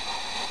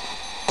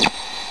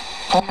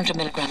 400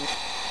 milligrams.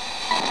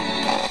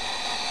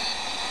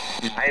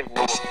 I've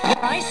no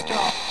Nice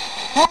straw.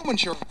 Roman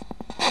sure.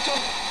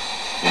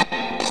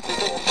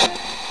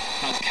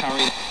 not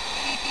carry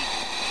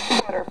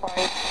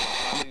butterfly.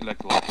 family like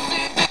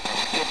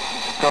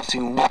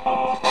Crossing.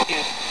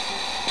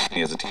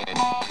 He as a teenager.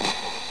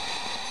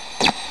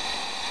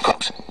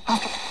 Close.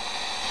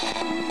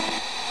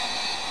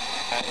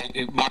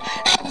 it might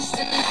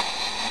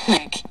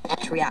Nick.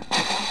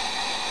 Reactor.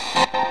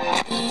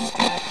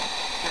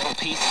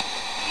 peace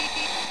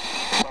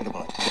Right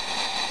about it.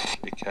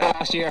 because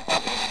Last year.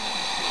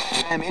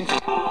 I'm in.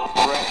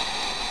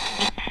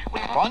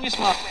 on you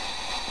smart.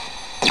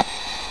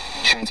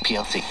 Insurance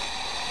PLC.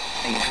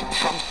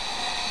 From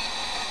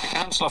I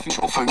can't slough you.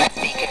 for For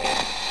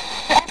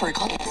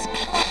colleagues.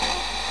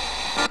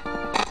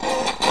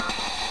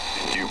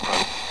 you pro.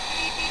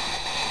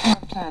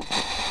 Plan.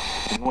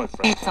 What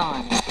friend? It's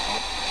on.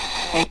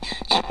 Hey.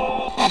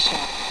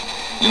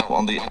 You know,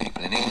 on the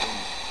planning.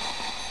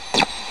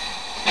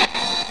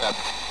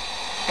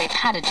 They've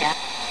had a jab.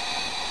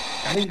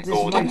 I think this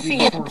Go might with be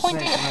it. the first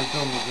Pointing session I've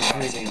done with this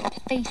video.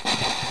 Face.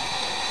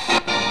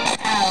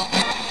 Ow.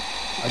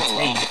 I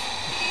think.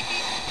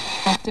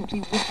 Simply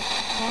with.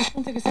 I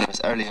don't think it's It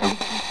was earlier.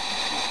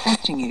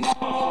 testing you.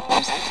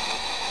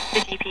 The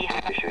GP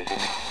has Issues.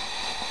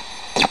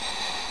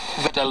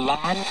 But the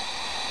line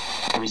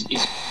is the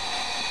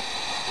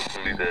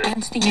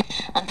Against the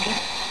on people.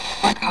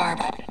 Or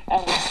carbon.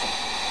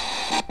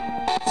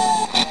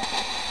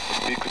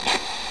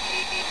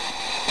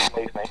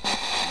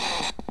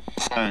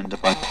 Sound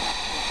about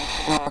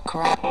Or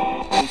correct.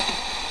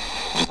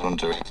 is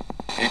under it.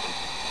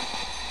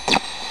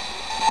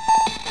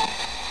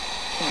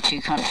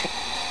 Two countries.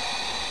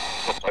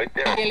 right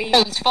there.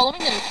 Those following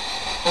them.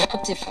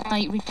 Up to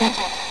 5 repent.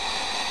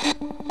 I'm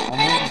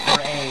waiting for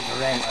A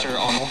to Enter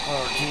on. Up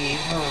or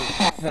Dave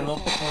or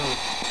Philip or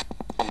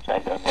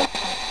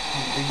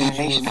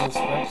the usual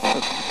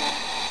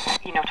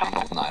suspects. you know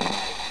talk. Nine.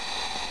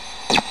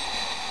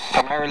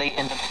 Primarily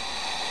in the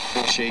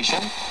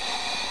Negotiation.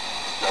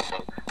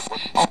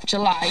 Of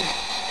July.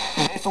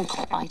 From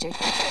I do.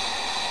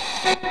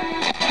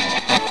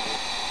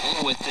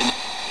 with the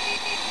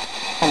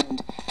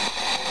And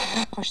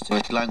push through.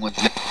 With language.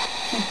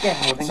 Keep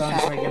getting what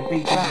sounds like a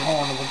beating the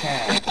horn of a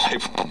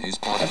car. His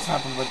body. That's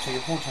happened about 3 or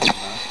 4 times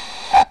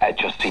now. I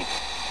just see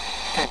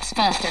It's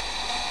faster.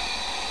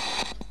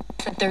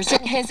 But there's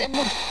in his and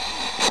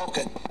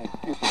Okay.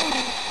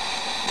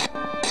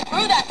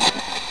 screw that.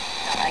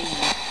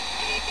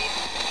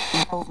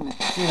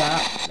 Movement. See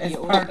that? It's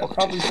probably part of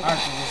the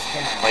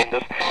scam. mind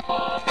us.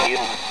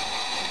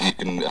 You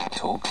can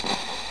talk.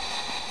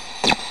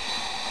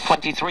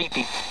 23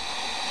 people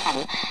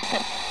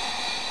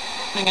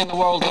in the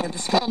world. The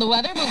skull, the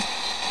weather moves.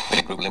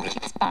 Big group limited.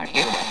 It's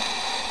barrier.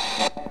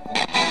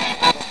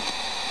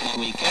 The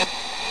weekend.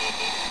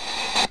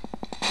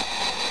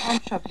 I'm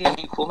probably An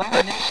equal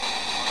marriage.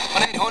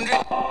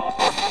 1-800.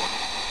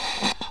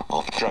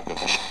 Off track of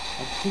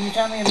Can you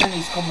tell me how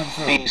many's coming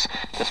through? These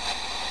the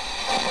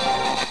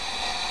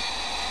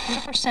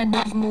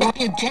 100% of more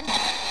agenda.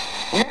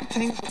 Weird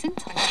things. It's in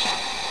touch.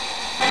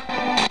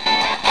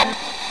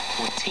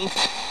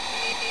 14th.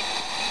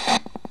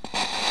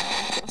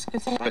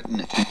 Written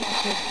it.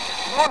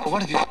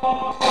 What have you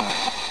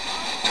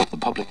told the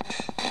public?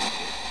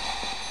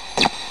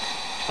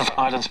 Of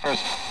Ireland's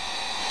first.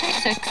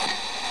 36.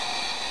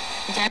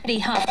 Deputy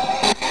Hub.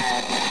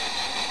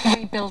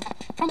 Rebuild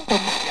from the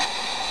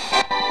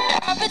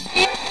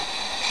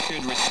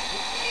Should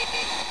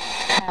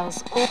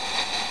house.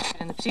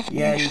 In the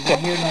Yeah, you can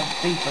hear that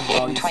beeping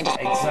noise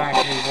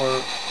exactly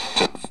where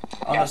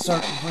on a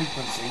certain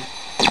frequency.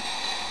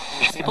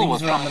 I think people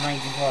it's will around the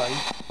 95.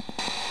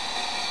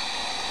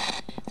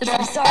 the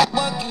door start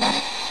working.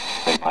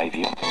 In my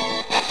view.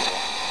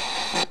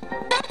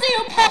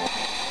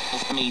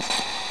 meet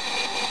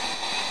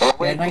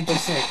Yeah,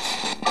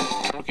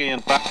 96. Turkey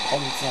and back. On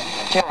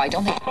something. Joe, I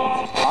don't think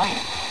it's fine.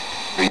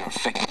 For your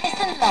fix.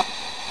 Listen, love.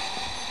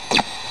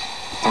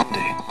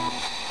 Someday.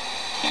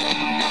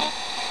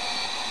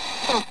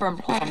 From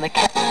the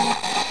cat.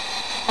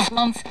 Of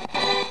month.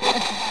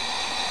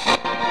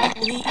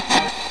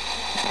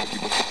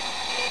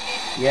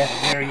 Yeah,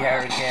 there you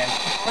are again.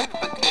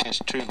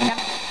 Just two.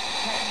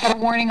 Got a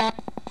warning on.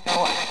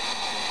 No,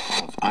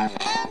 Of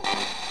Irish.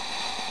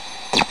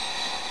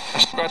 A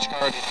scratch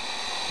card.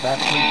 That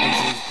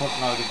frequency is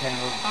putting out a kind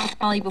of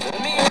probably before.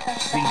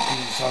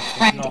 beeping sort of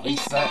Right.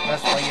 noise.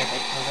 That's why you hit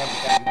because every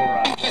time you go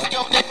around.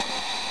 Right?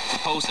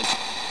 Suppose it.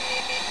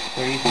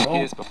 There you go.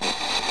 Years before.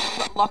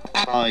 Locked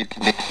out. Pride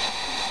can be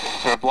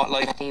Sort of what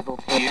like Evil.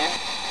 here.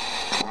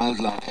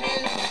 wildlife.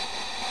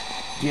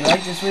 Do you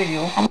like this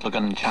radio? Unplug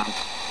and chant.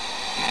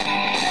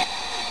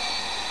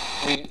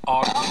 We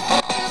are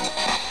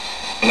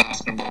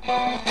Last number.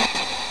 and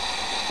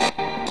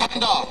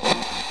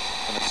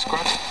a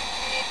scratch.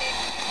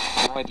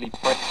 Widely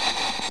spread.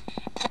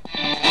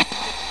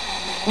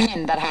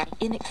 Men that have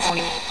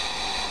inexplicable.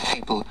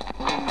 People.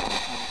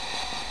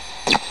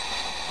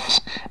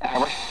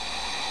 Hour.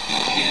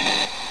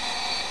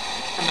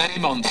 For many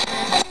months.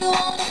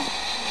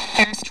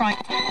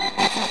 Airstrike.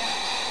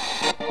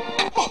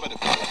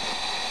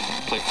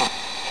 Play for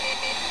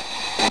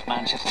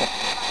Manchester.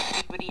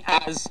 everybody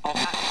has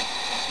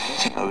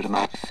Using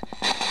Audemars.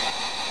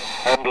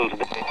 handled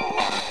the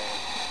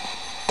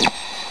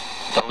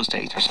Those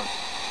days or something.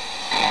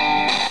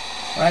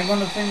 Right, I'm going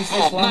to finish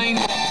this one. 9.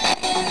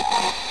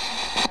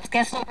 Let's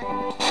guess number.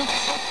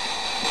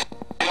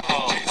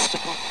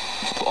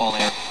 All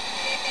air.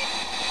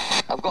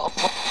 I've got a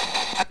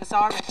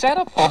Set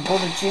up I'm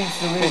going to change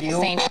the radio.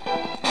 Same. I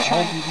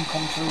hope you can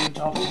come through and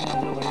talk to me on the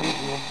other radio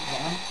if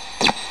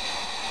you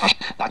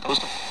can. that goes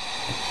to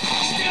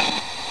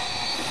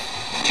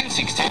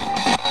 216.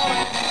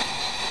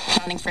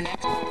 Planning for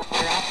next.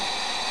 You're up.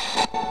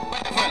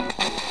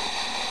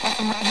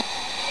 Welcome, Roger.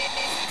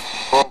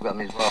 program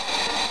as well.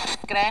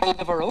 Great.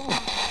 Of our own.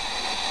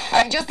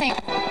 I just think.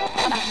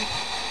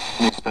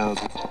 Misspelled.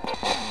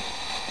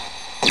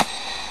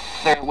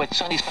 They're with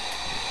Sonny's.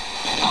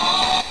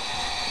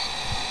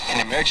 An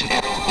emergency.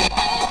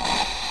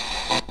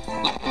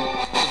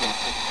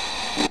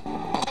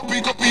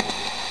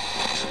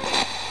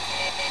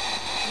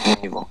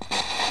 Evil.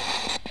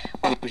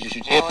 What we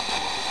should do?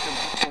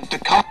 The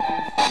cop.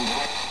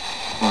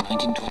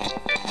 1920.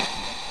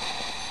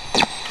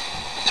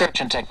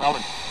 Search and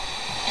technology.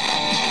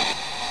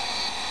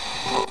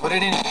 Put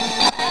it in.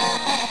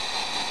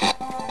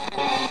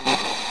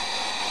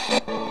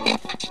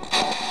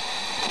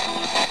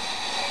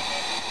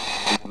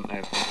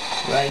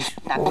 Right,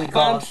 what we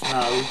got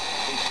now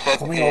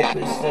coming up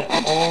is the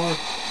Live.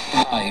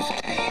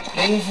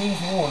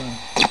 R881.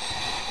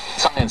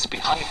 Science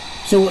behind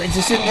So it's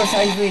a similar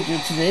size radio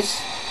to this.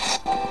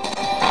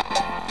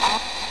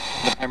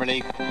 the Premier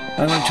League.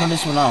 I'm going to turn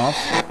this one off.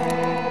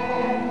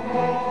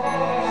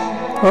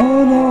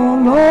 Oh no,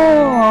 no.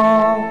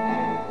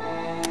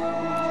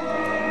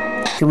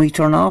 Can we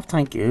turn off?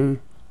 Thank you.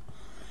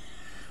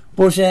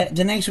 But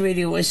the next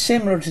radio is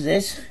similar to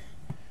this.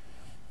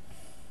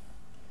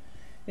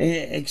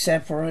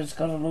 Except for it's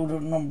got a load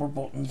of number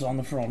buttons on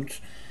the front.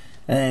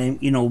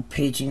 You know,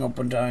 paging up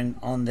and down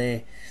on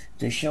the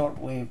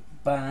shortwave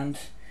band.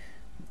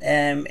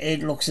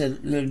 It looks a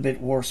little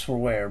bit worse for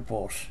wear,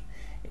 but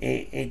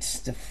it's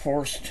the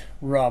first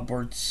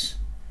Roberts.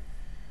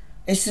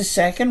 It's the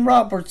second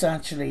Roberts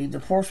actually. The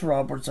first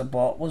Roberts I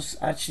bought was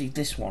actually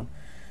this one,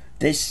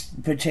 this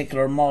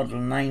particular model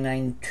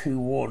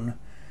 9921,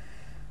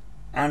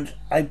 and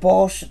I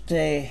bought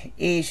the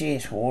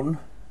 881.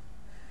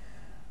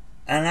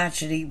 And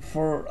actually,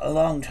 for a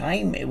long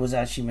time, it was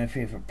actually my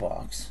favorite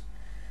box,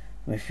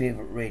 my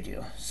favorite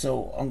radio.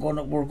 So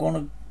we're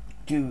gonna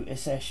do a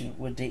session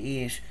with the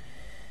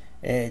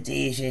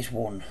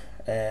 881.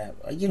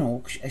 You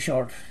know, a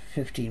short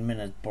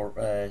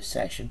 15-minute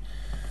session,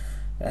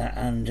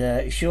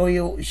 and show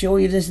you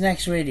this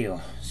next radio.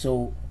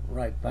 So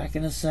right back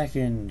in a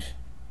second.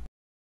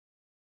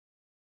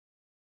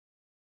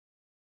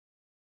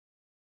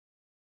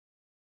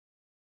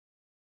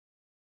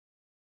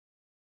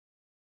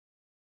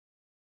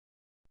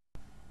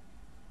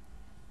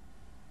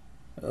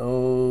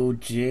 Oh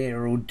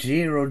dear, oh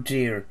dear, oh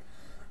dear.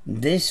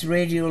 This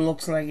radio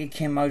looks like it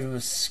came out of a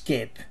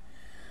skip,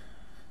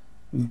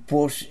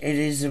 but it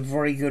is a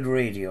very good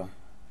radio.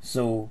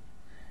 So,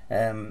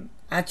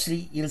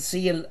 actually, you'll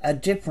see a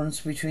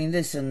difference between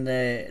this and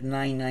the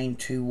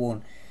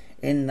 9921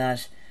 in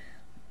that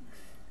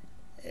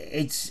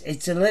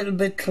it's a little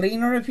bit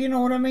cleaner, if you know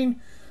what I mean.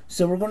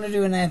 So we're going to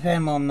do an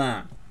FM on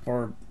that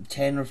for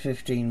 10 or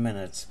 15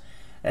 minutes.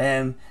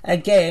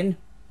 Again,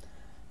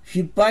 if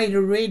you buy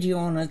the radio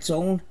on its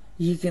own,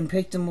 you can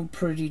pick them up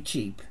pretty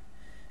cheap.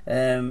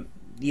 You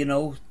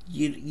know,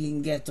 you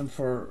can get them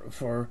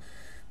for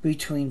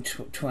between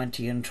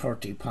 20 and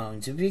 30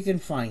 pounds if you can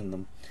find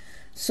them.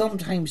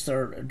 Sometimes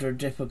they're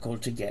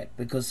difficult to get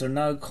because they're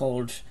now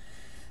called,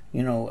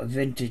 you know, a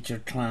vintage or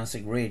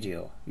classic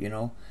radio, you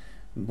know.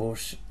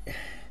 But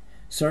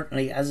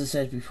certainly, as I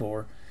said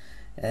before,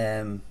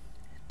 the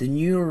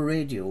newer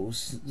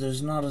radios,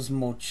 there's not as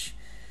much,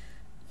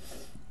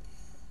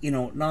 you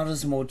know, not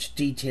as much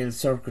detailed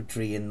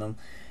circuitry in them.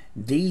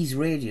 These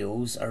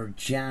radios are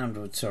jammed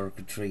with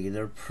circuitry.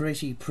 They're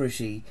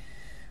pretty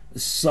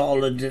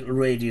solid little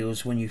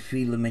radios. When you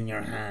feel them in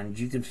your hand,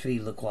 you can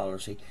feel the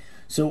quality.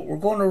 So we're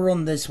going to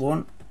run this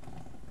one.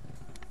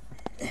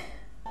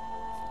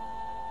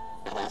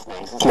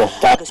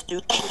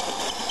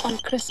 On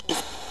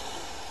Christmas.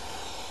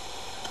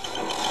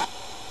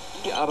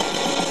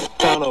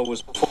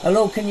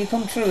 Hello, can you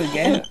come through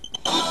again?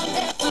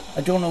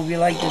 I don't know if you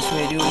like this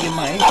radio. You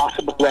might.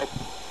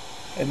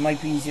 It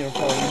might be easier for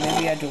you.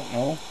 Maybe, I don't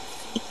know.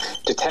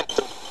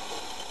 Detective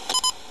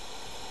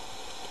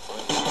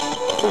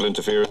will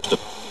interfere.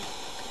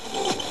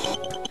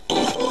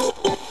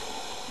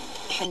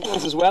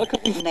 This is welcome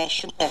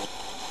information.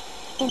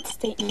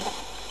 Statement.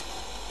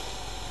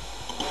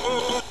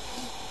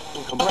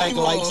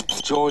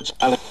 Lights, George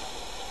Allen.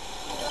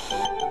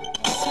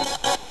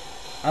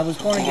 I was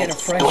going to get a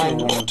fresher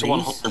one of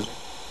these,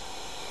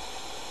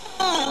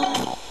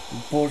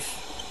 but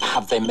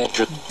Have they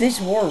measured? this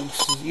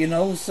works, you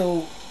know,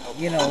 so,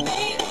 you know,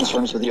 In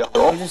terms of the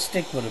I'll other just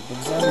stick with it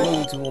because I have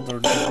loads of other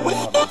different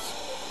models.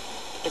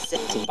 it's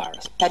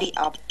embarrassed. Study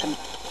up and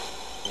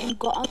And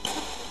go on.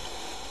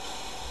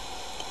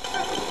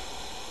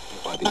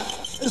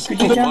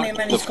 Could you tell me how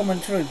many's coming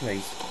through,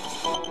 please?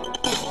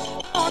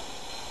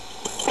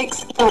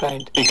 6.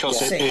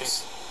 Because it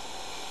is.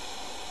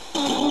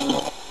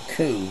 6.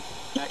 Cool.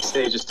 Next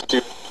stage is to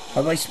do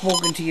Have I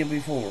spoken to you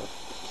before?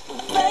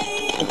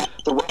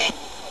 the Russian.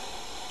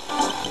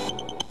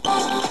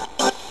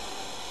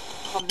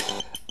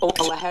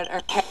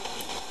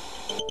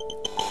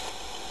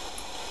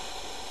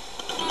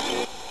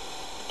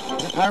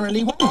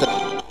 apparently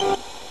wonder.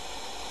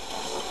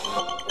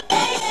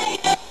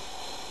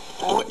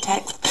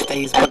 Text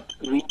Stays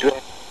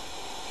redress.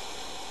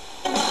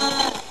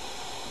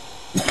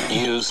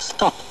 use.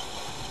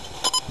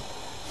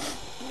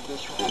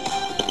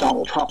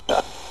 Donald Trump.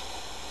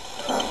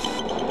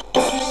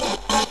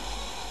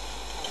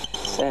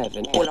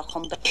 7. Ola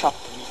kom the shop.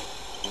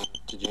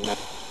 Did you know?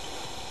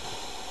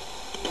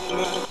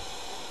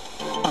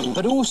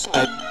 But also,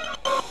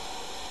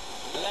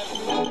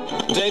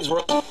 Dave's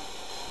right.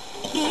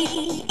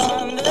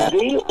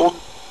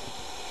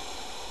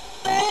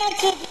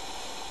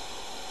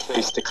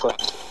 Space to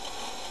collect.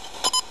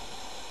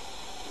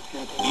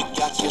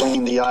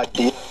 Explain the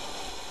idea.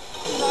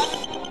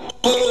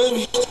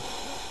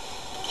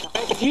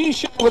 If you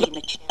show with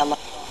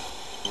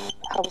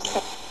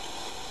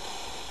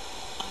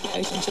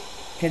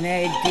Can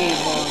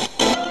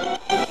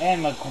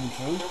Emma come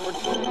through?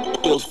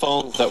 those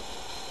phones that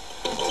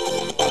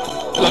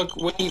look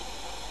we.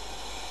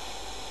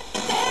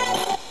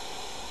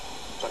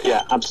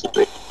 Yeah,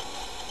 absolutely.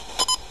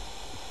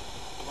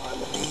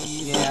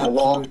 Yeah,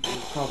 Along.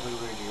 probably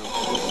radio.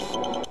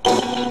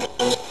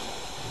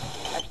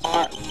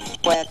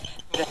 With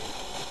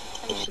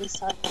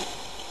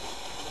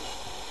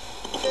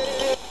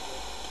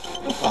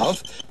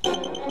Of.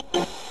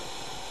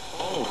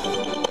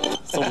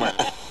 Somewhere.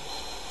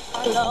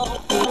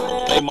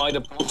 They might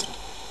have.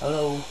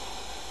 Hello.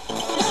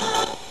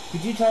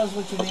 Could you tell us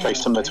what your name Trace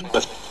is, some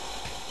please?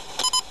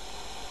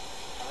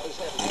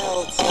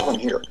 from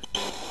here.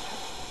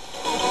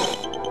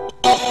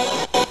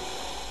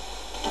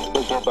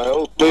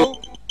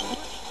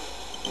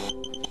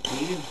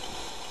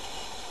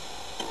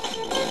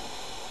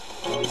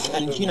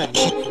 And you know,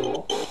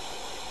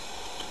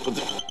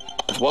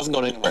 it wasn't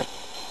going anywhere.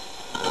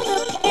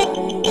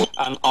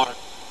 And our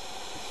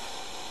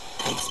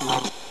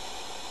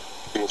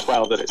as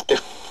well that it's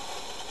different.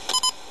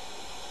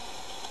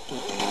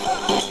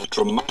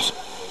 Dramatic.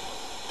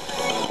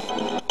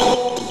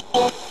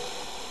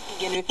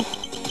 You know,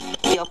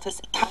 the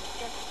office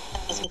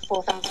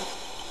 4,000.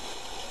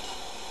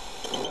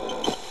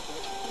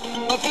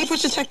 Well, people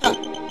should check that.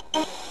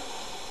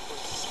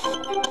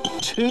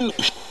 2.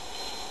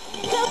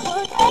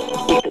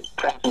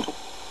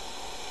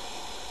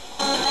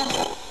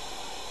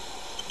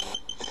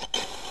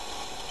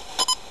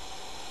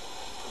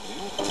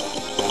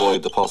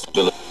 Avoid the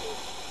possibility.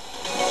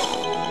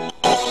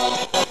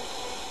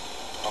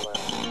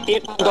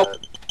 It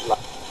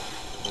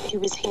He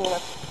was here.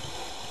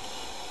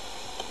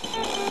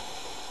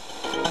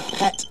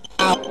 pet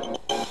out.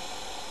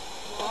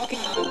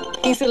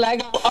 Piece of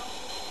Lego.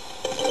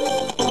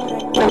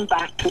 Went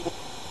back to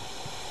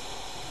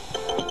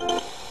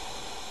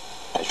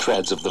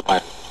Shreds of the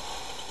wire.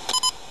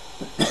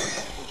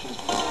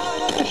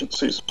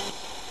 Agencies.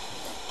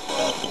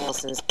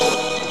 Nelson's.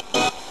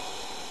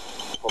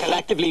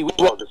 Collectively, we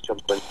I'll just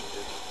jump in.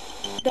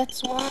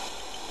 That's why.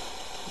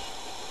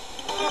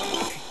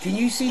 Can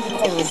you see the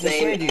colour of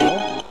this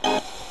radio?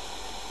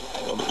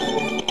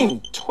 in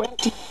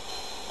 20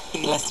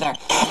 listener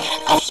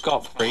off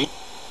scot-free.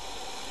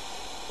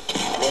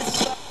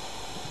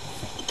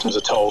 There's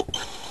a toll.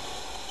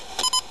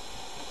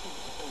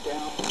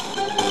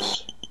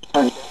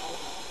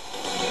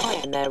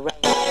 And they're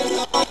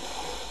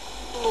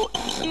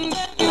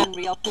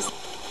unreal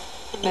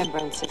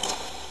remembrances.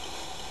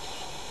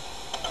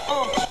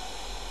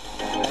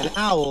 An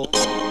owl.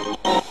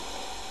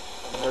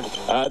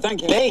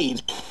 Thank you.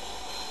 Aid.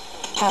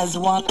 Has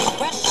one.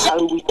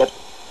 How we get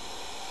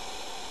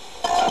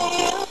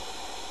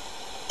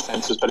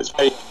senses, but it's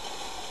very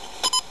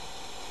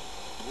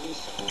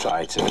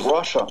Try to.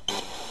 Russia.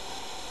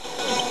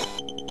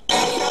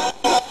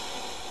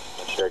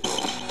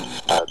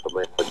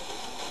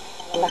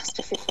 Last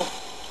of it.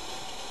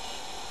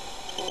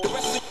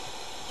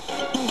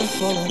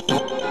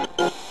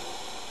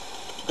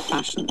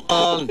 Passion.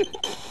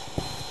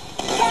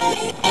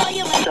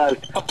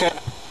 Okay.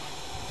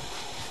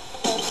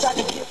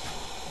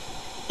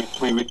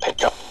 We would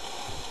pick up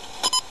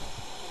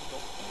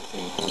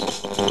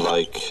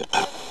Like.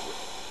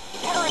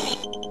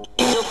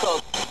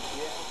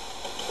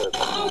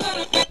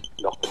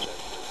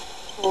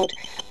 Good.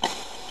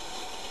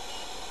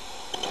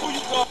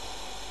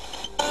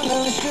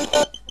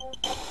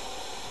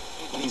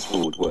 These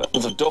would work.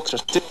 The doctor.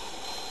 To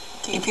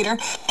you, Peter.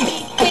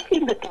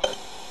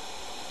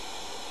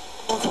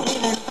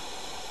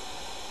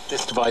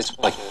 This device,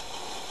 like.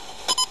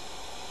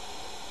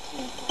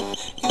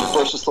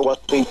 versus the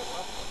what being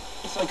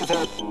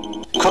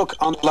Psychotherapy. Cook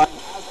on line.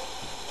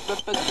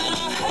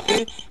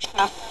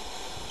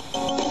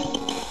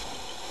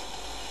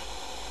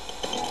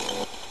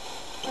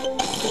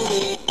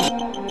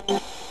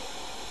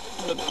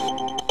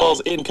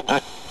 Balls in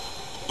connect.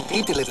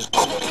 People live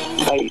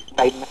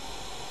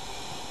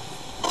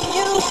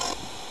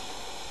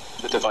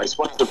the device.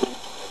 What's the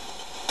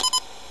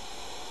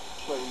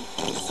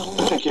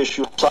big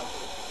issue?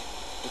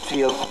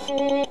 feel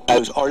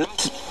out or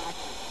let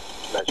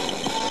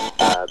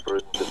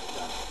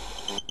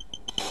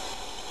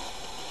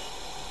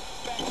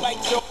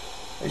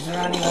Is there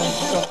anyone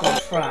stuck on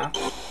trap?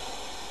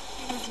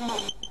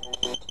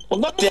 well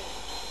not dead.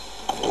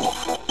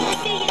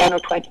 10 or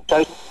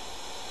 20,000.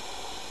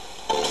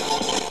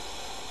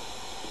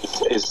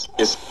 Is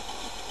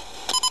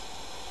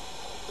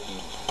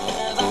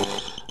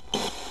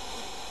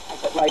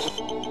Right.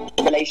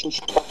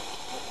 Relationship.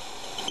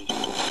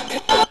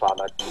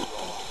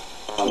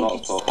 a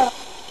lot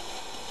of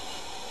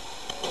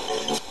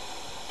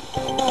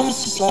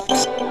It's just like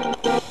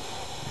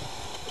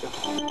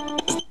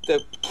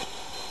the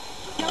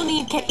No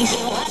need case.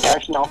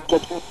 There's no.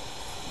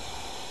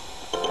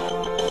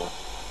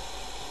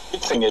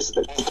 big thing is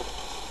that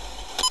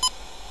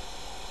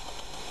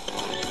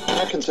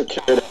Americans have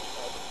carried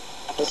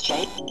out This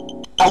chain.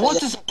 and what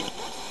does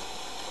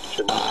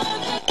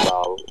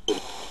well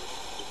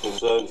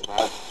concerns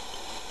about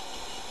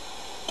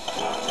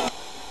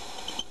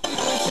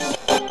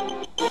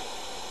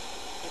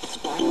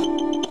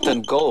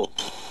then gold.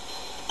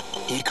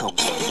 Here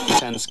comes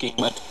 10 scheme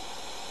at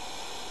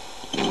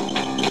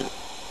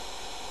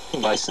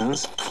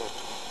license.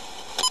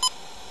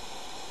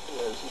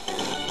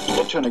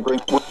 get to an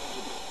agreement.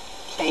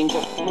 Change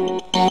it.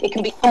 It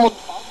can be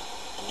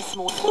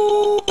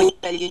small.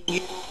 Billion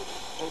you.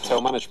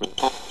 Hotel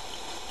management.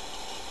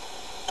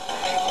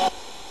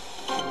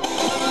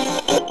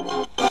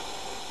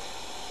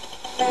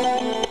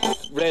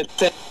 Red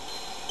the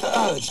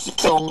urge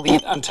to song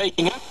lead and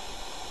taking it.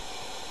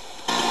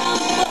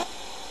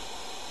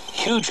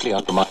 Hugely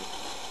undermined.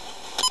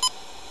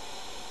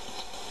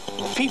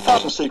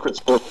 Some secrets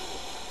book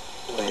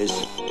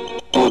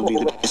Would be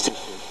the best issue.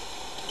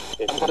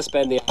 I'm going to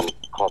spend the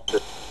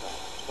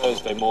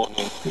Thursday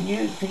morning. Can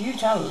you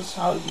tell us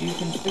how you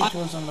can speak to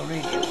us on the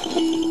radio?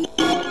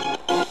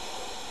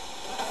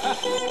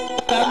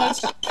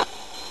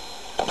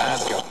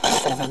 Let's go.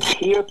 7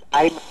 Here,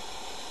 I'm.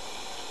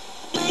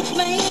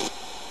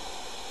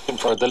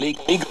 for the league.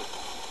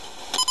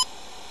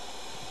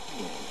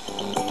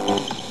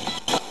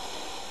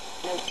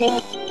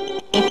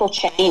 People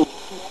change.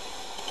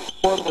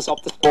 Form us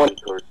up the sport.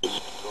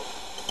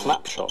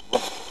 Snapshot.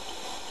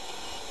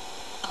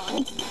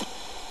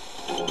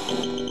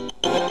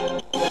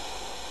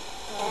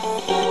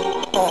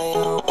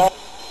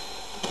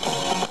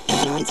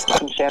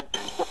 Concept.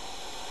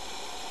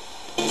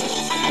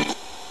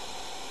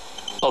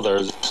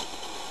 Others.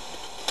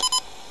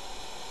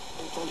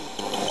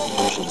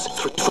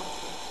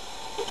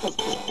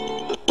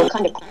 What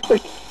kind of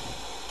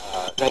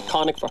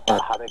iconic for her.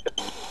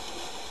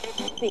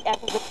 The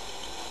episode.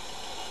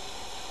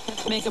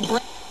 Make a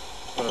break.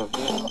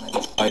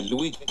 By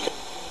Louis.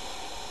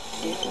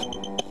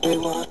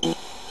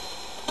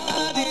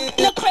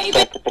 Look, crazy.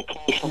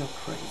 Rectification. You're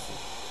crazy.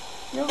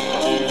 You're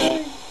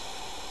crazy.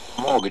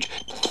 Mortgage.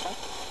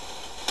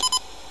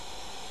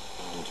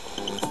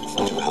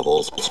 You have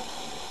all sorts.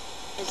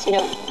 You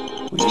know,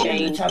 Would you be able to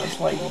change. tell us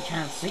why we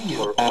can't see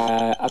you?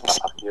 Are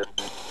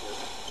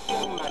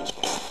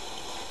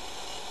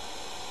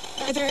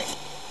there...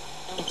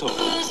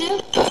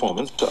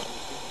 Performance.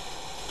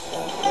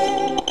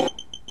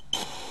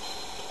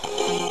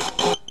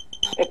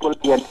 It will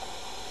be a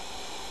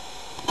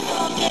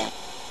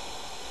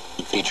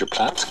Feature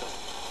plans.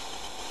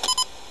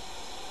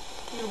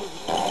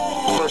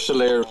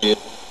 Commercial area.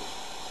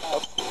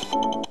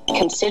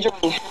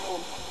 considering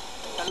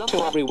To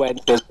every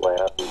Wednesday.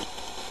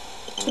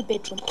 Two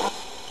bedroom.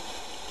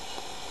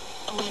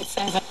 Oh, wait,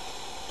 7.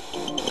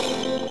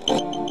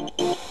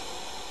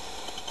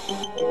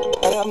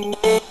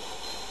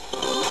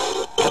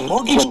 The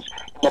mortgage.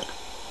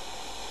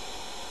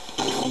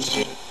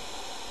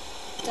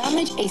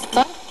 Damage a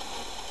third.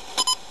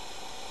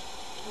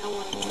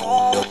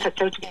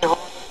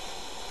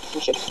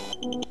 relationships.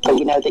 So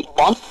you know that you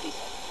want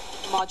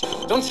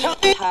modular. Don't tell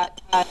me.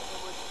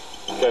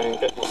 Going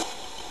get one.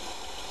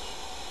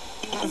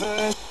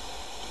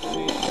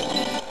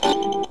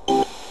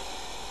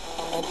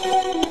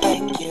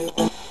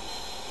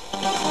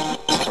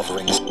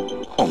 Covering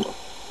home.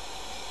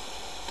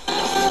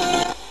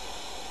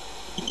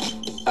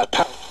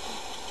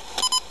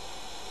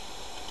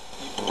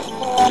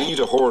 Need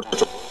a hoard.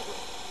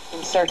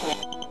 Certainly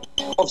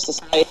of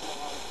society.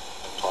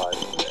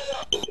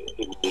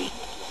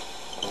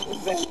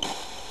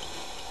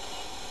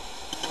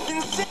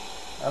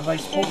 Have I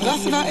spoken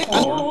That's to you about it.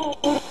 before?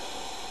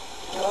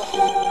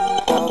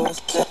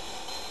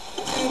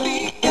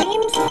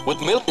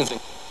 With millions in.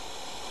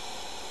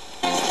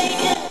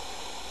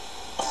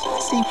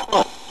 See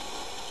what?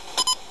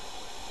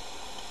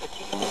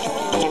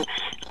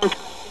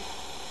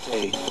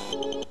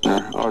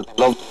 Or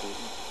love.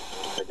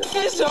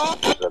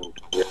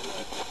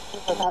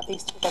 About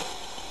these two things.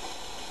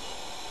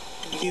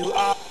 You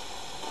are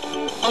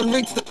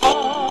unreached the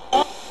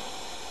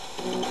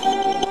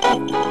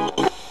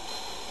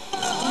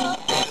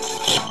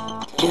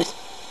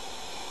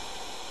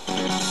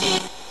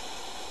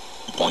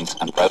points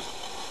and breath.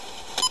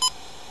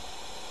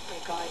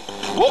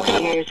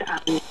 Walking Years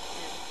and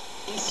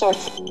these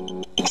sorts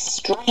of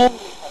extreme.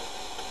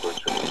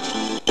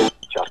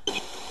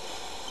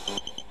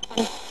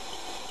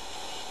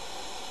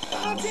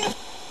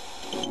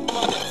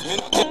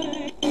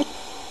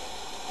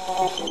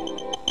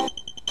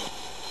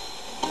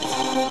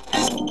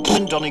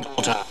 in Donegal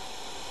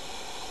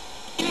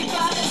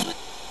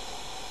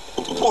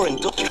or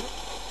industrial.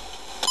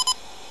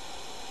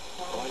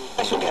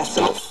 Special guest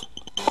self.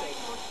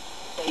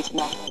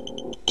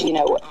 You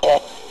know, I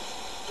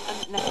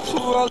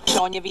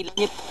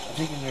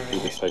think I'm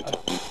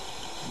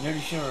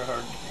nearly sure I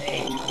heard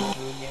age come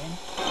through again.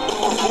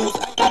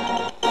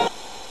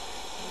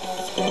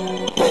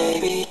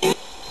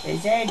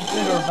 Is age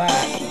good or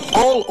bad?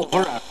 All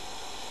over.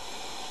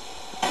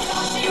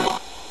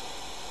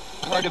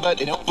 Heard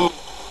about it.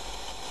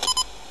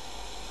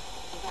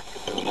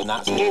 And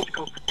that's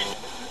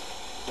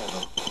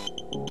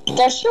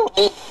there sure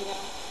is.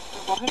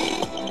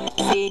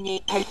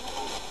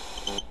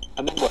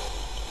 and then what?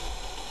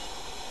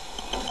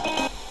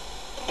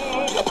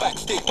 You're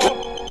backstage.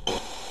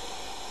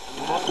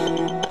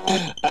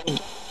 And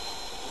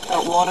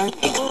that water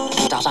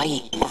does I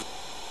eat?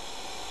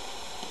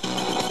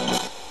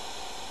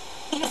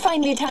 You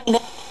finally time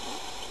that.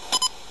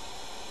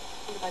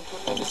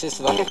 This is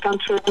the Gone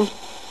through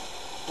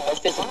more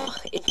physical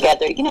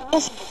together. You know,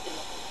 listen.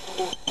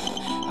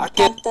 I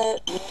get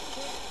that.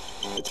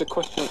 It's a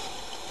question.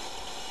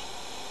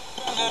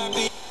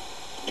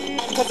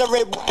 Because I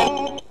read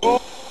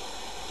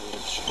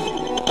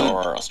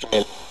or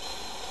Australia.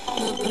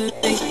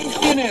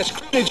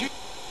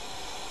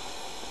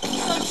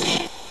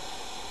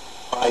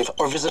 Drive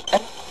or visit.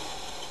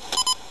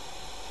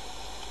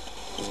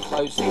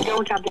 Close. You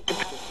don't have the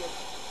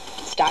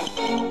stack.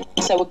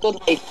 So a good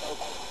way.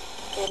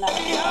 I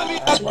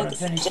want to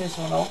finish this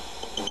one up.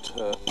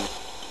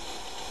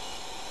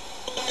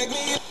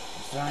 Is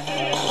there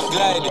anything else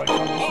before I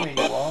turn this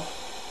radio off?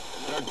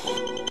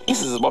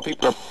 This is what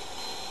people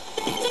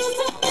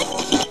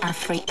Our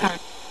free card.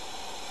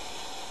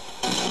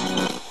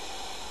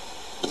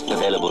 are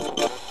available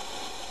for.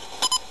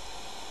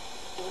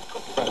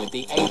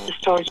 The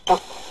storage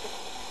box.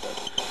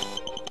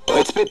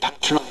 It's a bit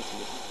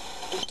patronising.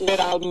 Good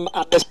album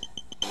and this.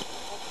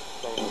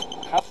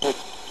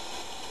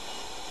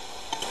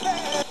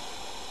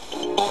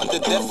 The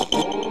death.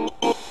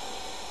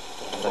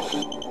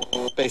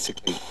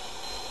 Basically.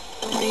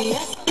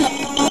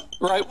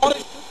 Right, what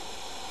is.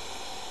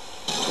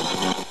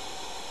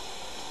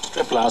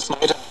 Strip last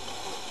night.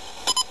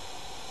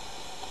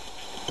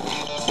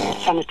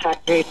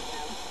 Sanitary.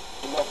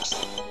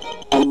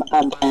 And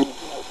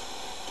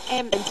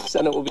and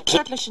it will be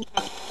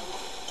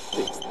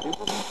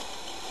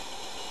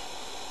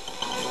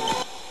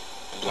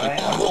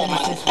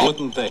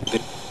wouldn't they?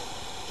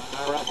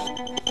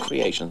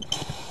 Creation.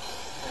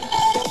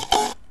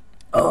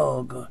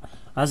 Oh god!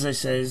 As I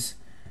says,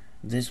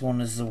 this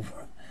one is a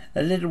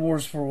little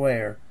worse for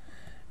wear.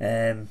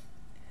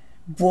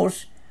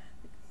 But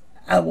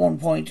at one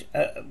point,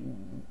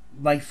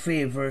 my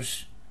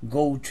favourite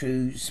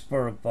go-to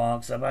Spirit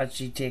box. I've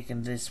actually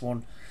taken this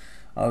one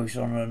out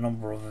on a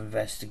number of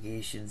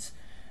investigations,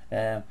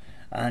 and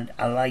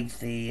I like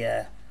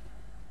the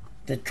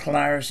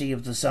clarity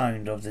of the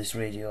sound of this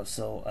radio.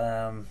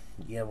 So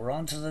yeah, we're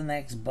on to the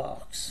next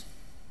box.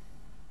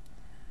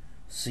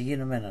 See you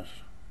in a minute.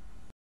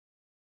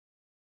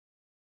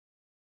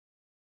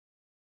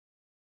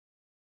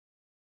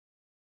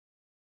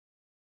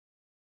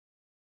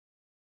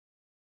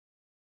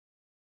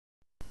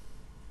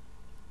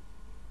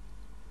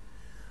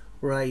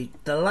 Right,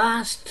 the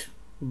last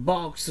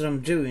box that I'm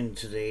doing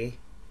today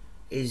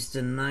is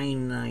the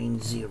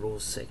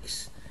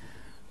 9906,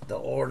 the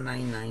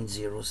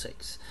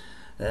R9906.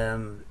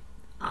 I'm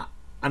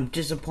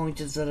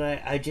disappointed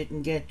that I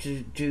didn't get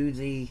to do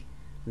the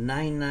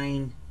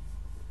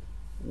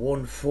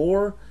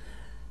 9914.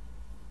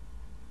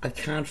 I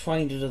can't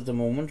find it at the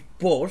moment,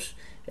 but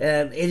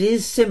it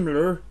is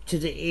similar to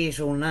the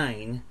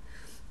 809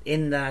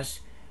 in that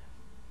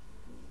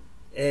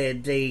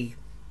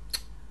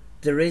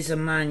there is a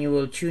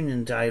manual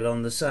tuning dial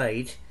on the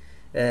side.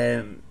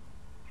 The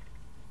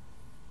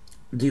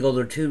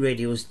other two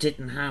radios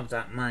didn't have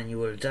that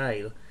manual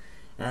dial,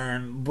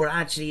 but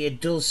actually it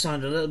does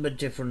sound a little bit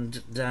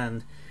different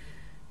than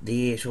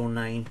the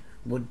 809.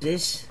 But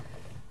this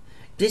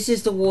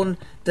is the one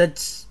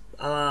that's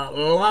a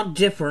lot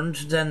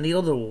different than the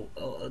other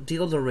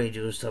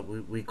radios that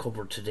we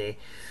covered today.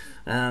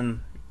 You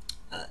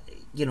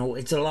know,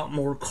 it's a lot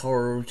more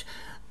curved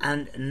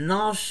and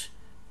not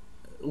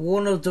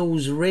one of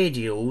those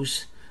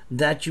radios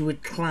that you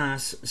would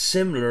class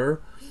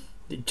similar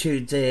to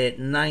the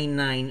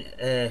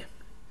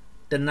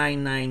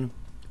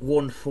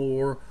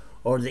 9914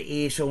 or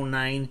the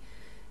 809,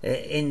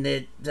 in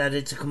that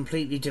it's a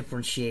completely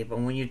different shape,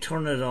 and when you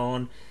turn it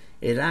on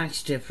it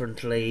acts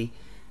differently.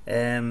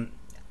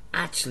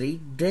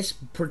 Actually, this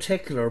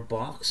particular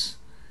box,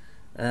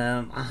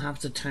 I have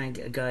to thank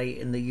a guy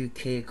in the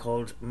UK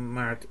called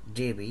Mark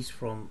Davies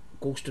from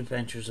Ghost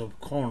Adventures of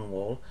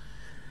Cornwall,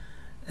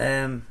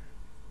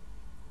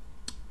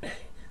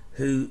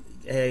 who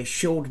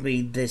showed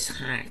me this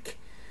hack.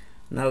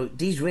 Now,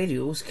 these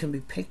radios can be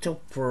picked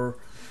up for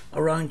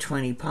around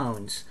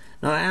 £20.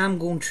 Now, I am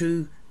going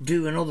to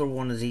do another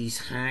one of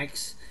these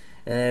hacks,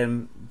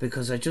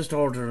 because I just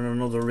ordered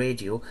another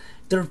radio.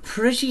 They're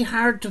pretty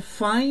hard to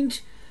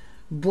find,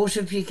 but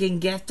if you can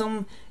get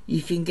them,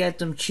 you can get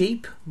them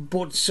cheap,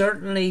 but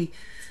certainly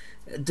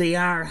they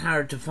are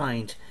hard to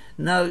find.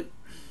 Now,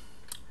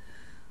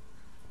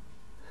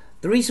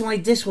 the reason why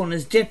this one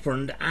is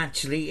different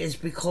actually is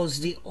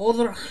because the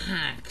other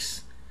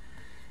hacks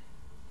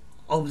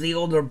of the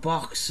other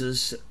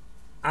boxes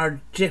are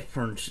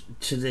different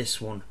to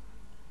this one,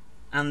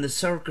 and the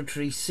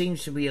circuitry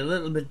seems to be a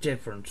little bit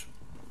different.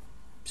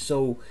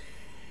 So,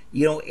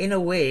 you know, in a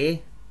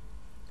way,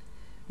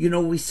 you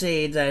know, we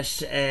say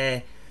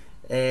that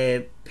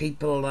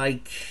people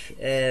like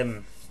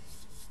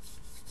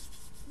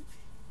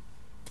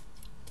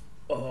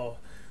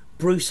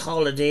Bruce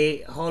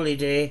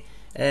Holiday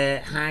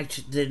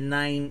hacked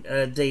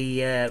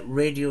the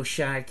Radio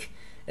Shack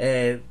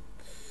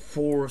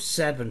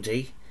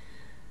 470,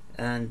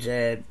 and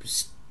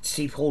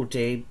Steve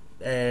Holte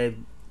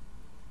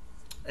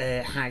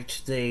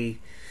hacked the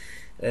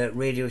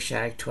Radio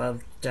Shack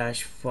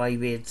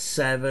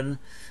 12-587,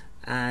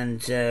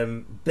 and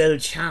Bill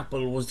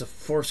Chappell was the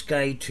first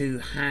guy to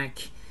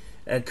hack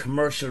a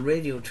commercial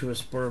radio to a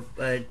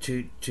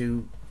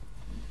to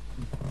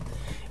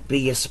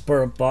be a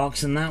Spirit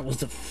box, and that was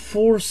the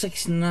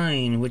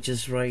 469, which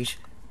is right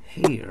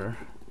here,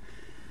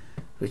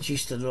 which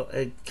used to look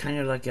kind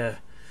of like a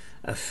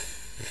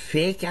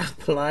fake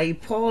Apple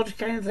iPod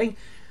kind of thing.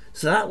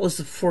 So that was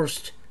the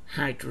first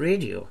hacked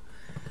radio.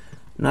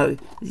 Now,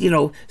 you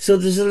know, so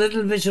there's a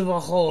little bit of a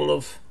hall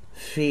of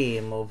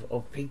fame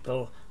of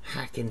people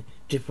hacking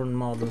different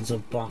models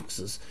of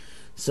boxes.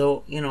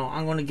 So, you know,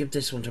 I'm going to give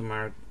this one to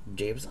Mark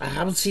Davis. I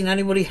haven't seen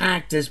anybody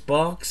hack this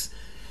box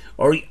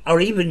or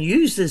even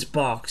use this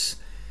box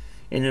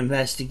in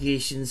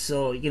investigations.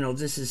 So, you know,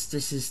 this is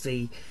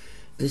the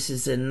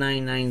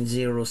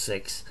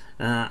 9906,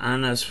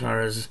 and as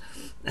far as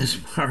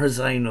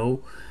I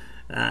know,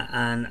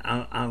 and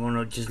I'm going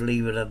to just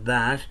leave it at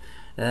that.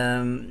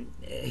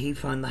 He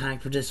found the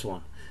hack for this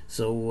one.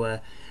 So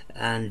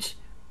and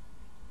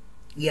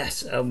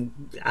yes,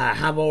 I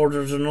have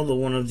ordered another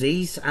one of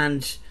these,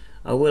 and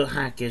I will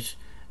hack it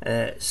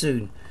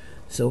soon.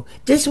 So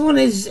this one,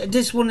 as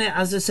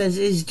I says,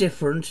 is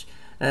different.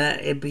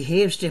 It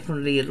behaves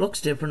differently, it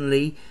looks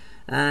differently,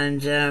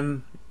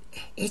 and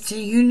it's a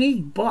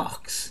unique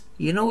box.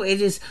 You know, it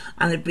is,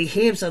 and it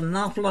behaves an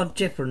awful lot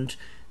different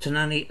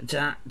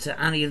to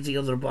any of the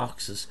other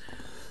boxes.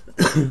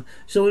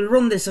 So we'll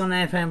run this on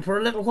FM for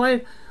a little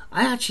while.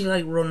 I actually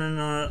like running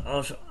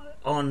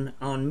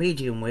on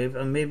medium wave,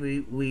 and maybe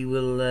we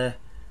will.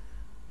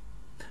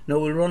 No,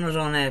 we'll run it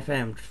on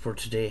FM for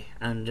today,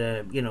 and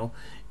there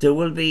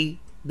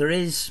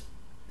is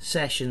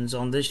sessions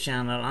on this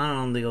channel and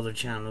on the other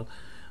channel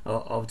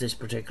of this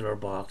particular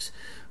box.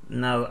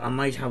 Now I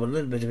might have a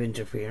little bit of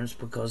interference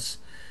because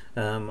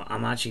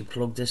I'm actually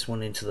plugged this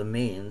one into the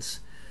mains.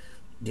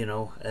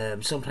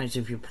 Sometimes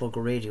if you plug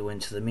a radio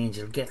into the mains,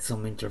 you'll get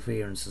some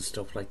interference and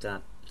stuff like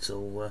that.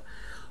 So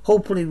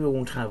hopefully we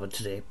won't have it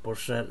today,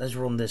 but let's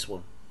run this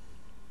one.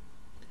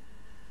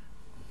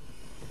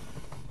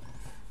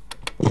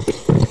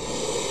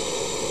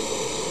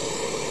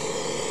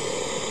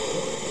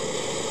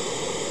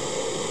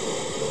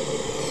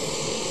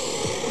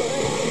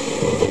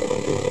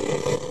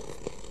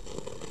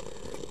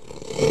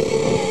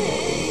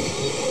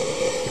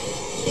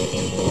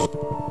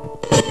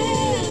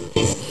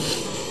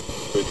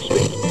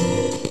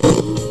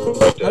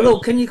 Hello,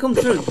 can you come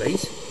through,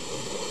 please,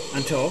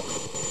 and talk?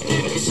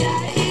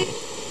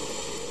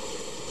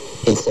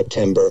 In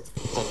September.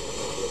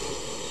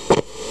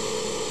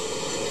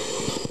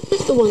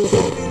 It's the one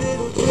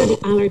for the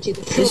allergy.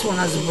 This one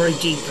has a very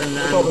deep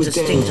and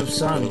distinctive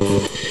sound.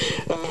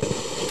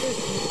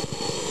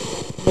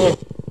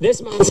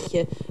 This man's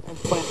here.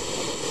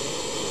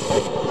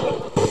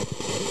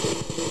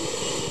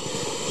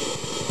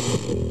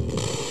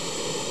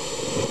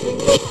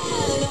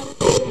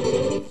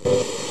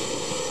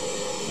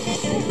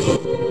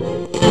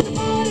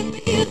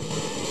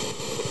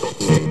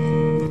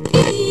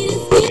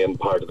 And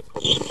part of the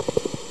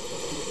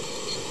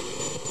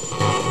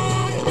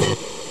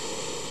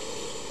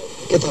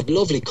get that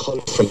lovely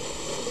colour from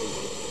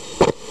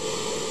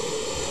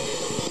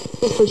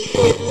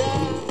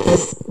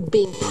as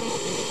being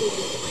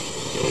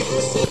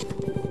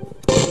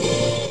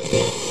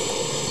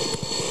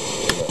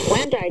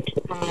when died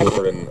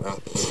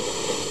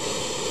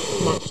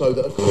so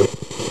that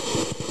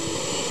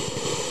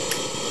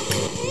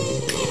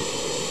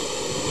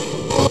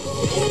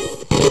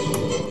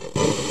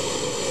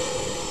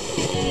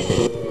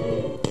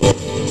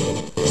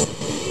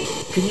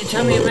Can you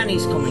tell me if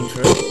any's coming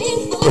through?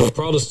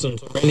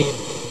 Protestant or any,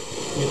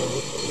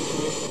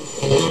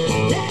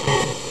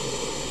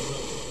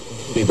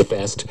 be the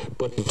best,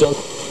 but it does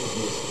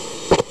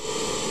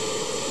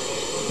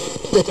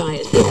the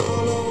diet.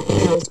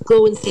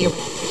 Go and see your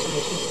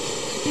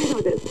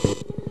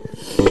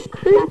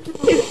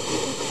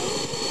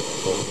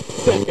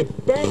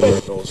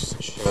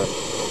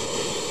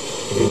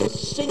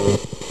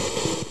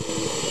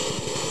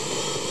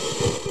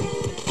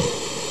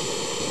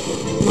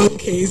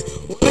monkeys.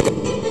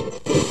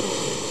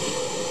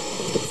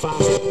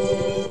 Fast.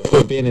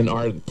 We've been in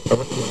our side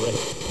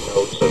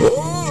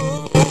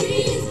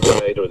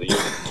or the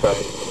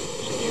side.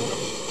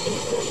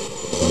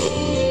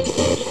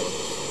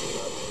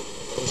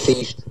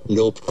 Feet,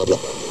 no problem.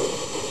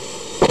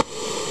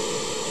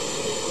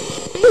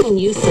 being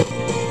used to. I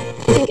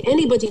think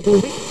anybody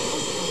who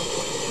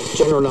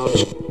General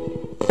knowledge.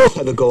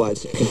 Have a go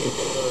at it.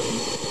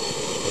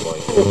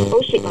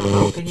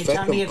 Can you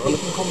tell me if you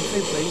can come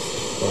through, please?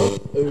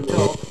 And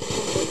talk.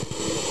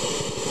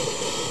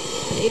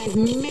 is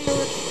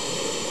mirror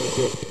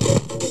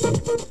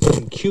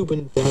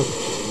Cuban down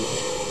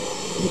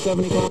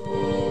 75,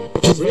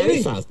 which is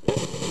very fast.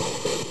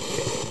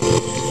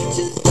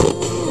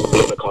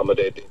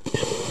 Accommodating.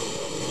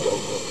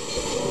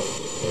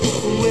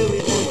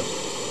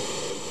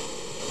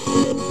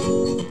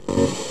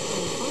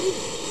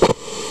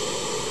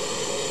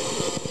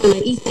 and I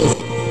eat this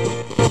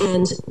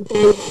and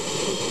then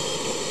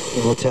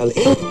Hotel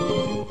Inn.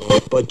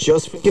 But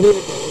just for giving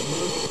it.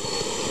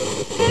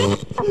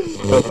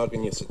 How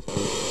can you sit down?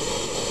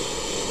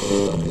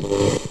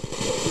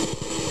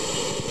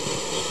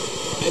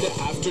 Friday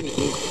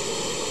afternoon.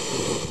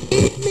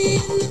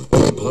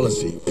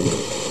 Policy.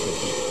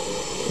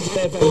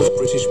 Dave,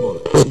 British money.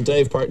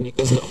 Dave Partney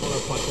isn't on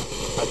our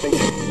podcast. I think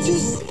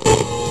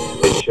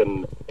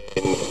mission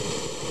in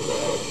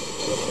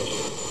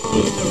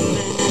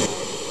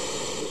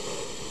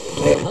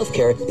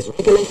healthcare is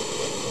regulated.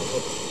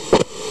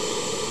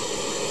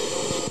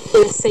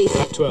 it's safe.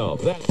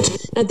 12. That.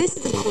 Now this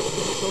is a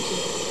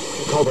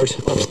Covered.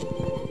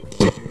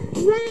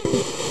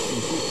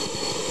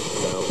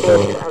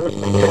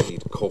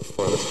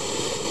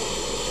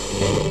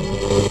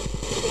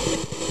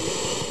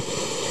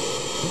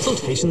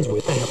 Consultations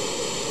with the help.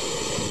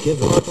 Give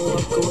it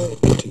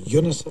to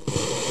UNICEF.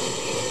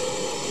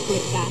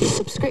 with that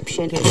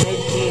subscription Can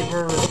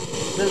Gabriel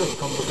Philip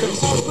come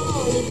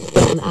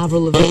through? and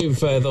Avril Dave,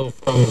 though,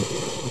 from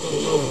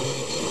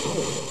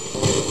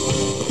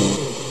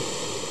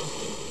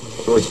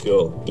your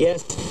school.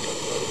 Yes.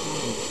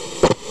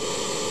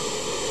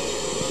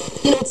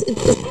 you know it's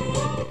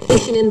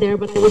pushing in there,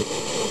 but I would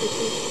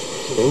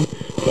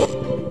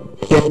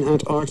Again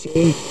at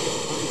RTE.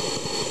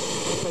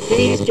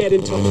 Please get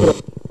in touch with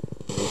us.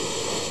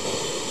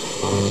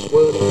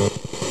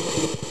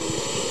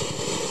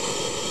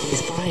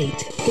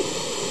 right.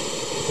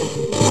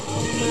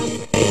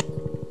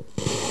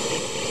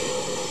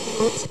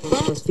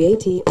 Plus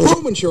VAT.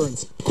 Home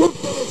insurance.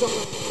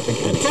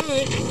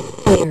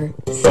 Fire.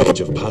 Age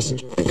of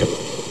passenger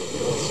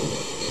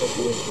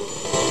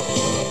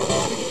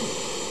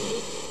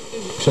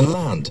and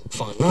land.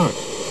 Fine art.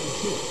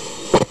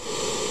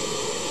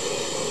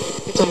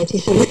 Society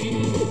should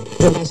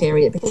in that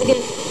area because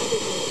again,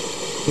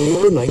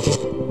 You're 90.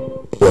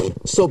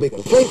 So big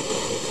and flame.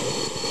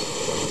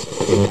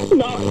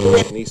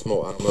 Needs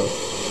more armor.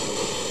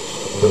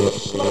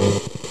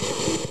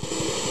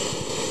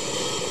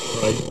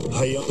 Right.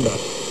 High on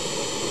that.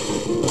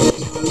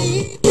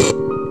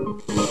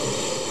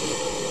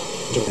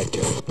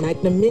 Director.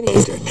 Magnum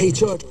Minister.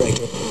 HR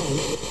Director.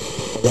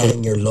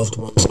 Letting your loved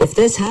ones. if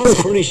this has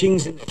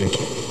Furnishings.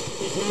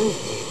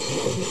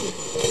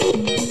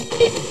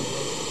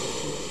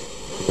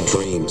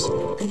 Dreams.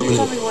 Can you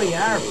tell me where you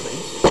are,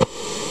 please?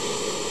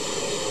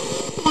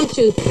 want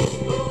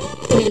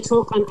to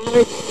talk on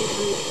our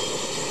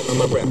On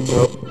my breath.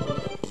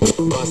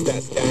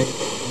 Mustache gang.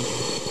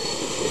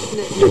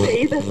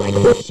 either like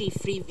bushy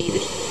free vida.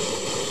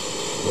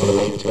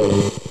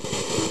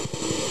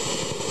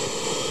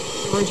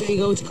 Where do you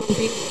go to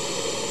compete?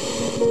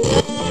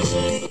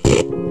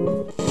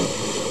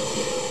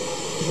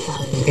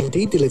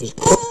 Indeed delivers.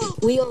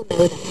 We all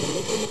know that.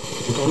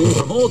 Going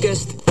from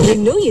August. You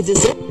know you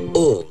deserve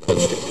All.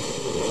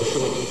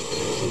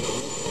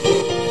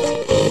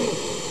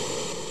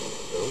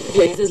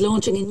 James is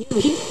launching a new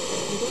heat.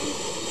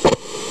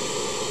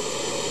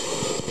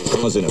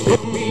 Causing a bit.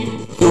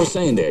 You're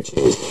saying there,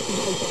 cheese.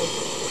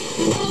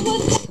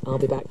 I'll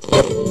be back.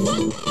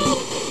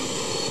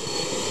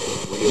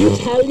 You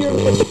tell your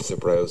It's a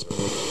browser.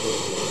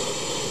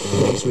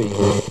 Thanks, really.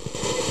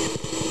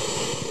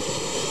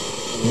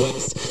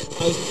 West.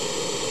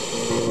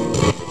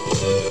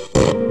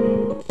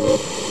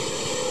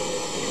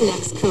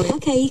 next career.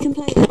 Okay, you can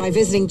play by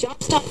visiting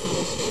JobStop.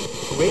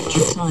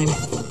 Rachel's time.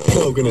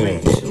 Slogan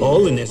in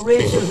all the necessary.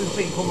 Rachel has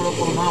been coming up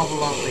on an awful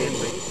lot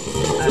lately.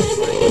 That's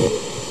right.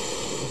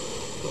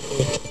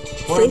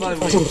 What about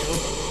Rachel?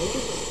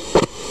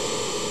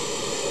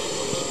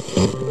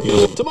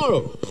 Use it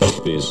tomorrow.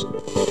 Please.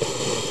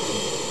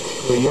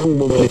 A young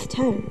woman with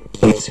Town.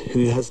 kids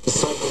who has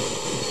decided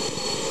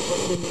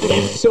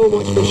So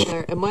much to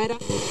share. Am I that?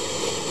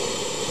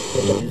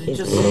 Did you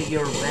just say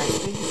you're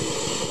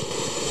besties?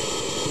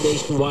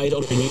 Nationwide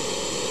underneath.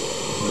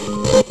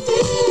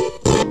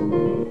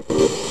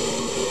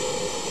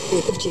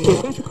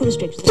 Geographical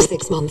restrictions for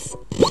 6 months.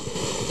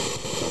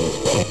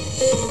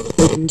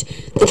 And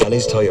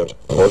Kelly's tired.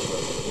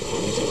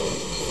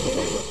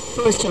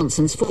 Boris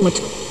Johnson's former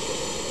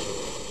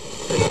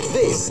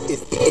This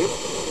is the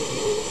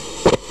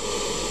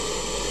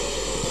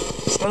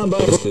Stand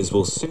by. This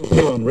will soon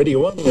be on Radio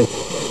 1.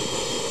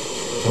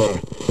 Or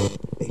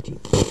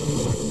 80.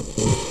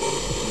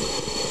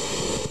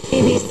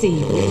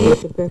 BBC Radio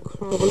for the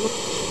Crowell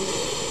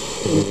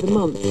of the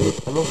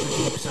month. I love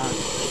the deep sound of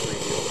this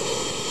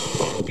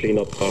radio. clean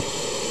up car.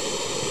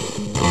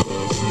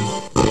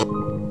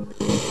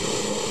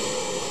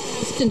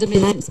 Questioned an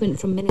announcement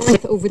from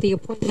Minister over the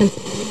appointment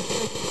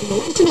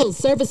of National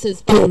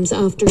Services Homes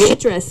after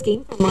redress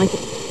scheme for Michael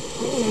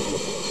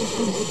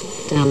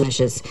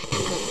damages.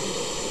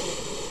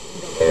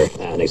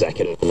 An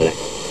executive in the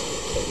next.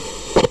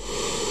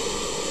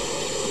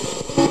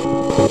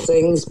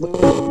 Things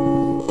will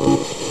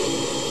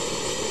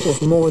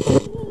just more than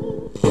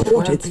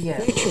what its yeah.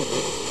 future.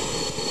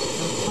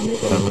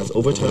 That has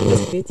overturned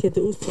this.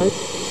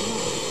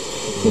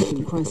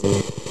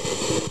 Crisis.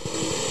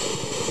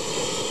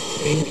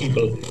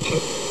 People.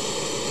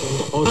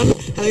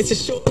 And it's a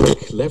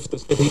short. Left the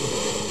city.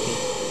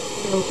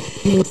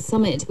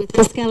 summit with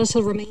the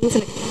skeletal remains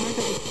and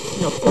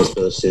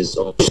Possibilities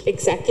of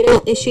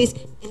Executive issues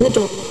in the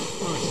door.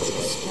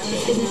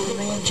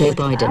 Joe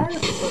Biden.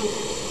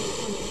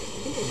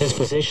 His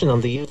position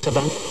on the use of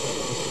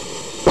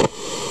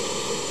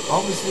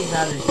Obviously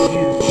that is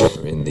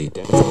huge. In the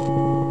death.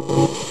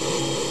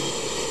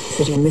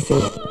 City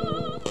missing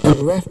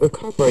and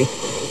recovery.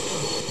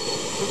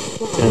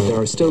 And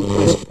there are still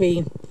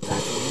questions.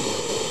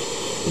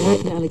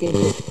 Right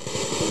alligators.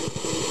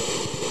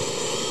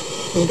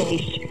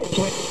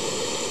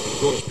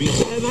 George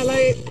Beats and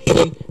LA.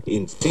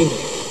 In team.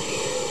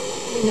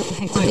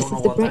 This I is don't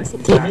know the what that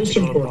Brexit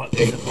contractual about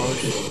is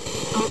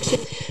about. Auction.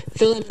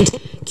 Filament.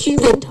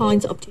 Cuban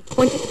times up to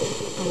 20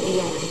 on the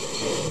yard.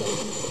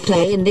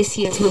 play in this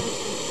year's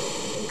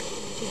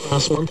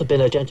last month have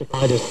been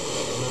identified as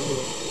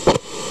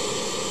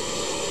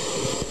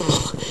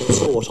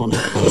Thought on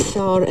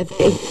Star of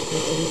a.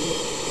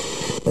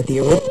 But the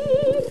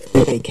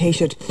original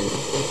vacated.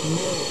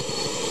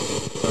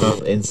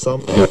 In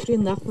some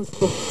In that was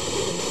the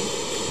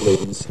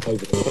areas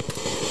over the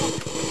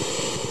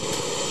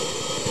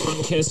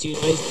Manchester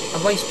United.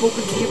 Have I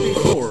spoken to you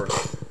before?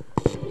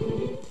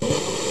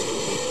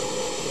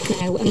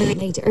 now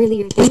eliminated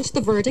earlier reached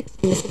the verdict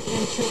in this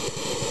adventure.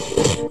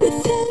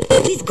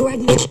 Please, Greg.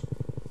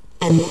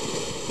 And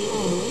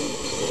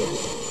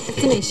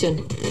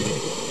Destination.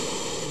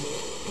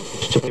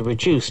 significantly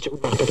reduced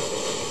rapid.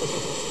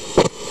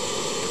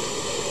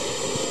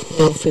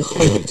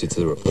 Contributed to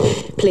the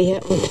report. Play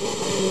it.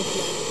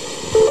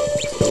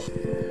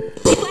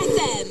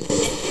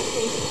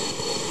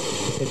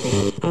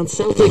 And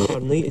Celtic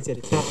currently is at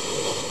attack.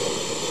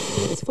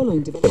 It's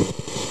following development.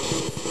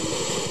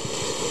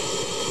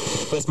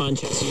 West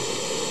Manchester.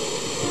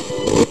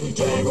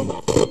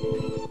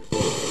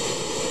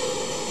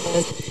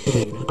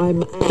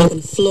 I'm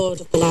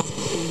flawed of the last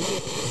 2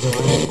 years.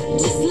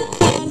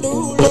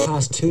 The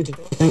past 2 to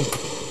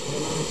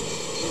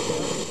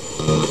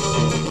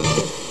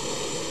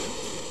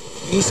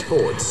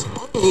esports.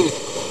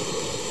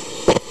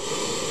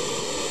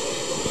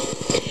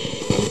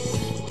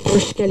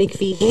 Urskellig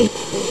Figi.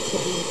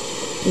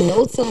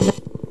 Also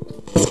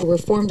were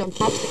formed on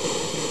pop.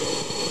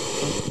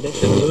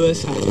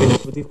 Lewis has been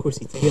out with you, of course,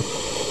 he's here.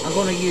 I'm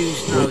going to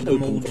use now the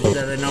mode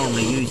that I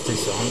normally use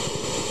this on,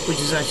 which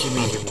is actually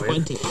medium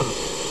wave. 20 pounds.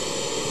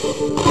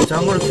 So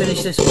I'm going to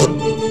finish this one.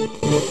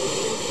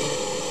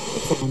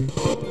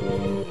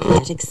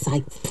 That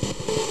excites.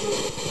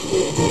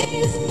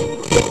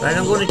 Right,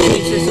 I'm going to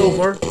change this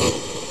over.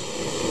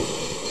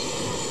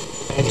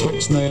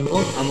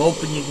 I'm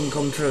hoping you can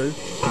come through.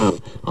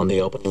 On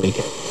the open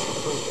weekend.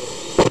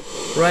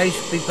 Right,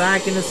 be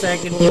back in a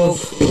second,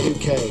 folks.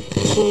 UK.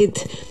 Kid.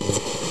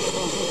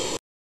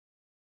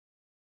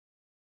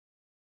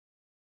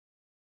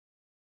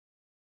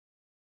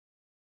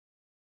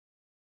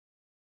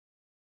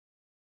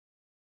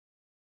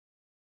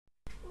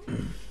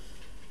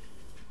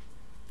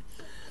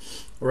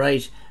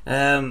 Right,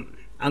 I'm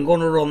going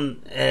to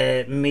run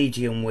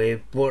medium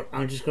wave, but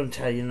I'm just going to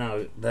tell you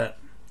now that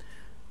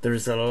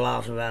there's a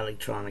lot of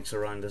electronics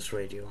around this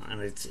radio,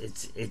 and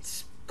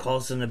it's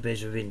causing a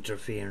bit of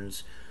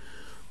interference.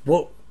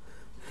 But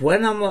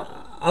when I'm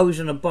out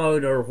and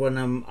about, or when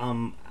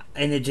I'm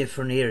in a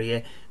different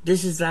area,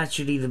 this is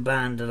actually the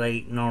band that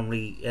I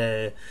normally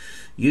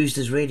use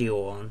this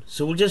radio on.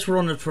 So we'll just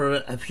run it for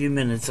a few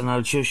minutes, and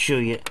I'll just show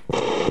you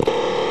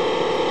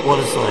what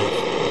it's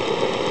like.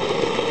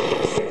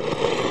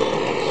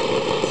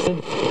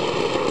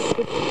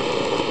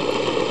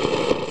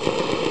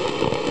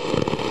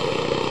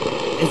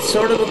 It's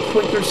sort of a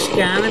quicker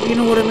scan, if you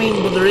know what I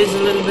mean, but there is a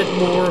little bit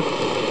more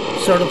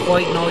sort of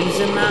white noise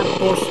in that.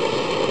 But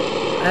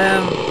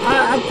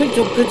I picked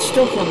up good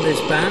stuff on this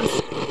band.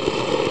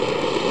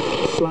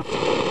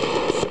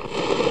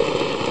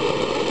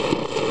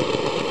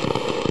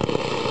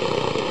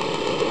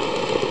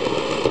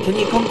 Can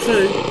you come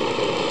through?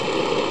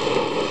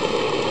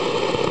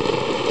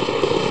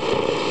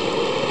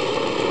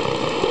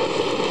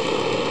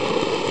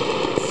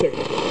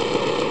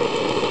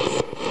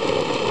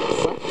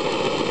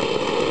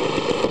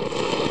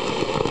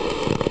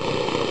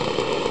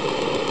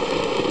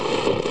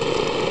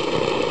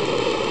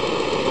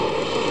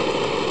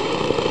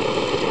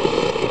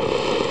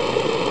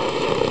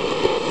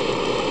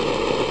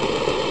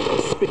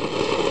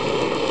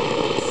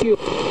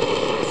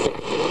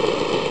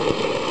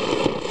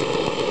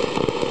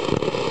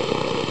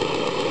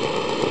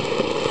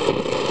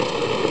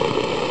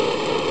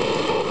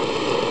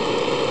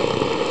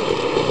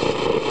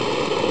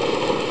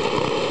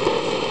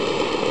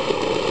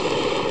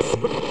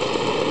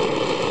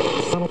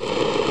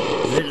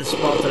 Little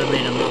spot that I'm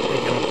in, I'm not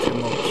picking up too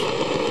much.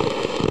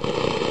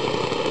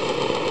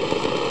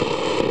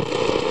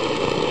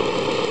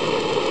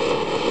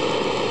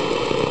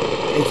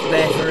 It's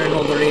better in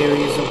other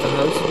areas of the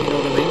house, if you know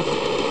what I mean.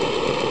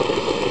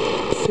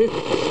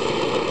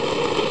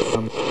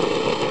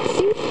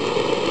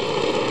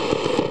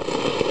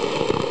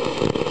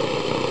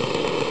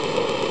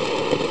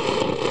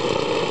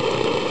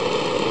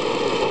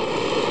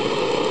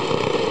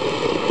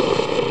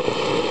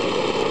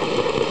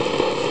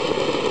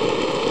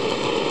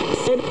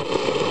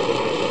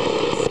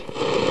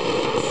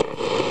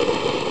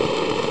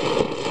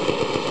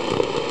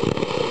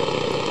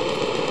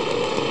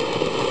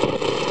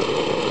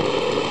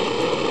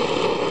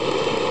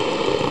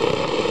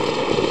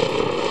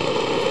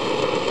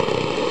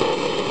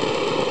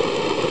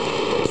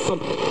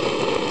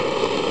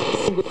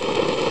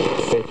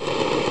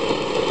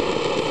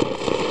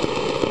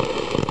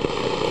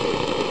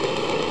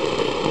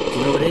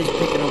 You know, it is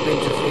picking up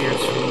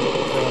interference from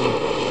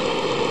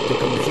the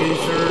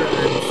computer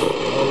and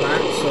all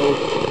that, so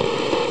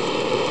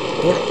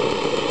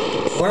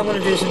what I'm going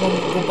to do is I'm going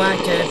to go back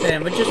to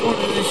FM. I just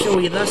wanted to show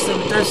you that's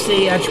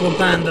the actual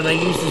band that I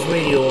use this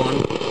radio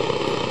on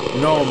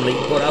normally,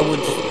 but I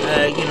would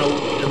you know,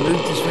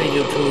 move this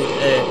radio to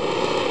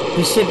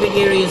specific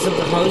areas of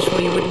the house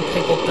where you wouldn't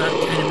pick up that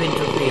kind of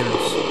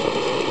interference.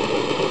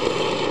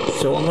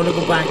 So I'm going to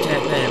go back to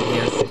FM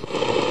here.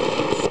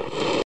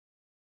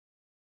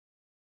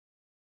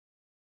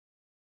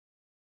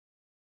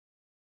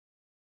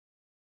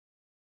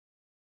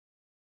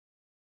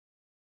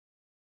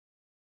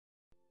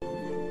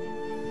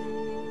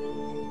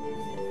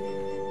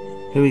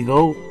 Here we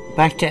go,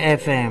 back to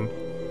FM.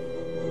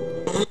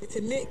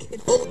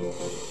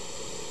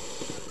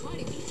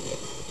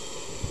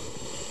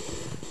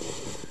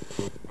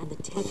 And the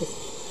tech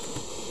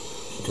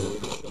is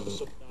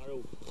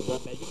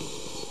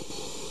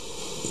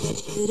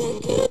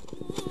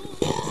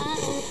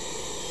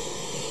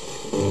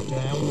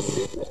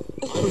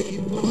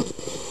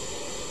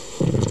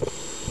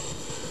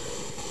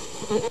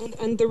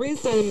And there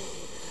is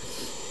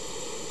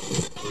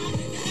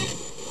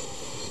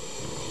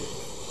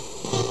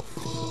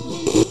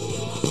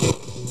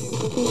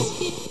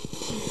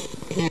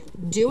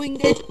doing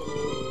it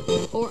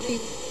or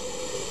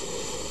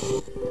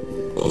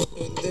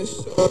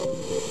This,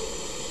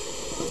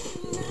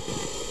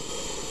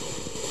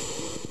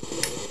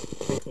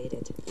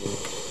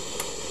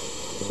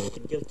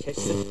 You'll catch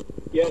it.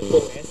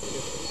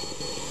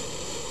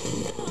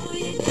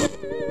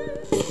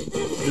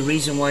 The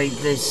reason why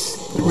this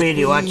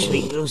radio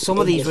actually, some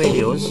of these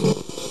radios,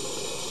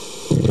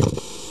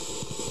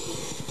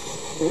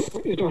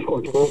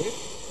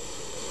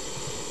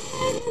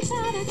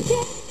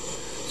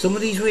 some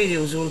of these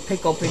radios will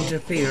pick up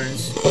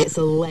interference it's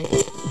a leg.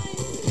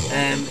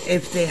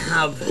 if they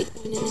have,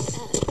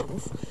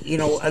 you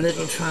know, a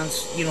little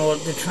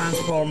the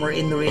transformer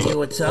in the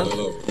radio itself.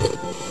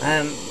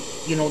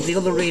 You know, the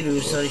other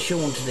radios that are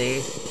shown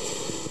today,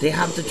 they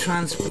have the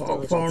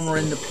transformer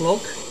in the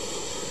plug.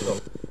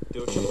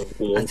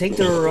 I think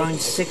they're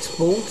around 6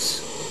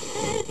 volts.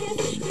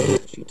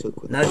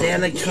 Now the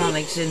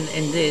electronics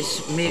in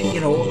this,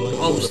 you know,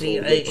 obviously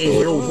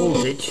is low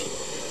voltage.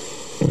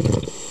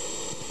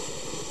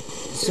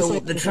 So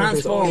the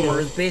transformer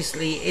is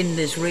basically in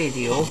this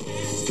radio,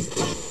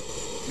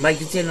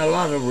 like it's in a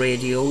lot of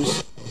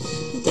radios.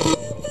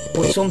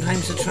 But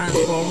sometimes the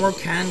transformer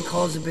can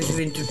cause a bit of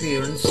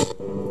interference,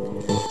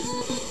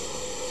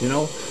 you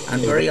know,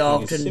 and very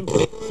often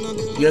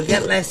you'll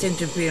get less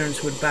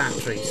interference with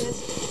batteries.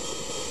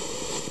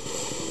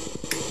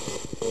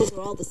 Those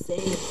are all the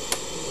same.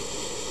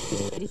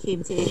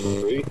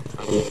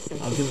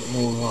 I'll give it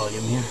more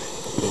volume here.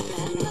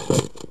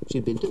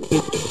 she'd been doing.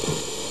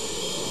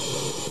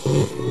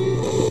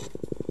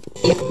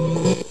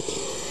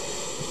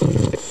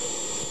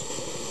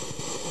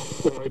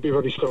 I'd be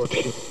very slow.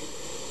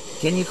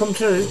 Can you come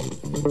through?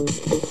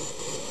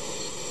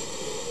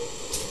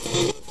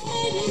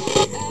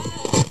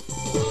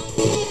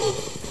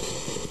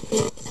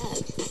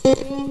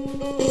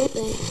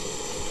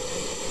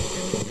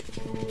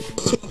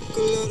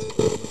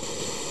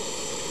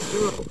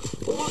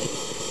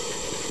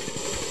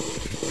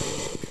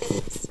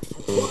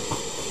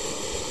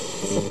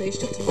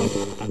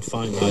 And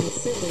find that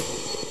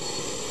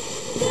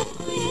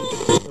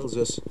tells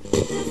us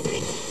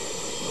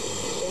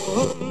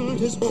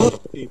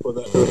people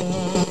that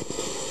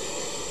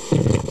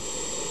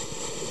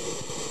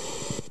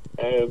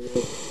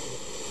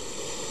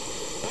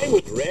I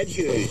would read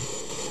you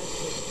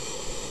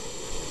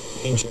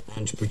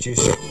and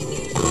producer.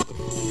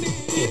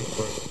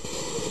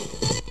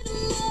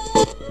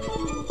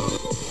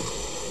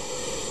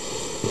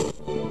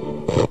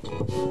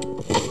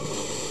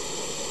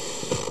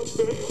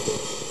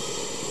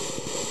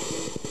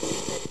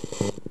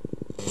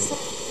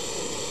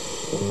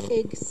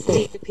 Big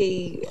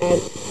CP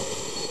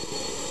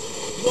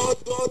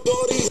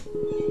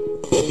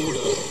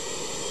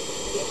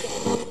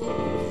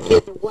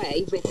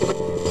way with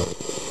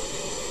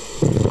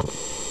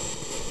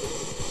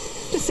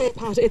to say,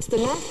 Pat, it's the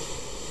last.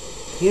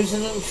 Here's a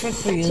little trick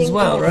for you as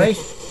well, right?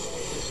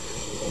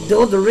 The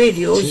other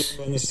radios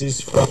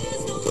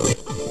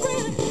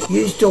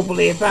use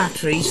AA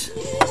batteries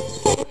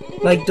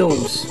like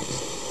those.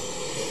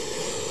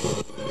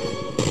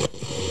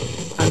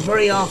 And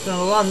very often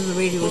a lot of the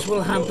radios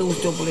will have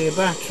those AA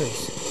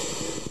batteries.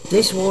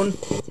 This one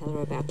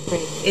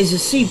is a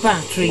C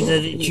battery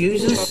that it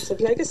uses,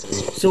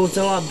 so it's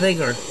a lot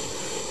bigger.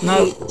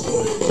 Now,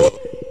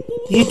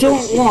 you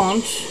don't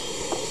want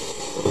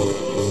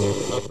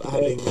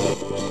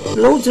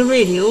loads of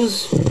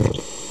radios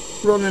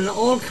running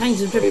all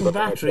kinds of different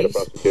batteries,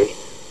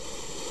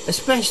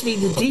 especially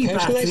the D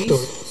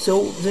batteries.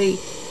 So the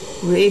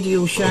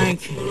Radio Shack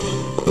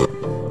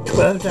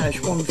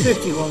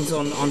 12-150 runs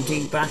on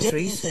D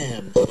batteries.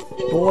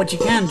 But what you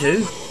can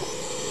do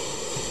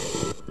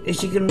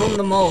is you can run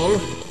them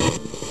all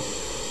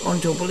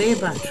on AA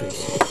batteries.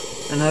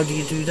 And how do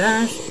you do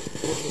that?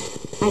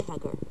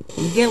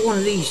 You get one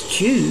of these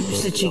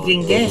tubes that you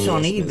can get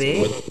on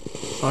eBay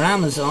or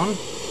Amazon,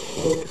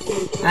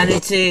 and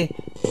it's a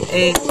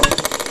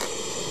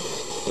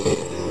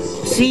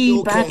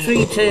C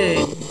battery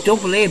to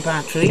AA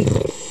battery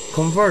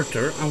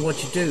converter, and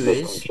what you do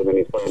is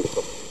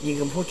you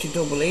can put your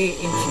AA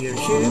into your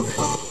tube,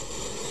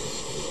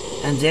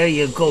 and there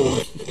you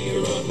go.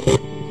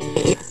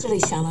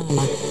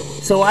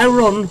 So I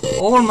run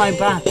all my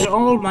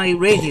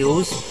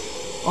radios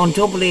on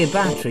AA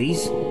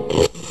batteries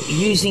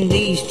using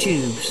these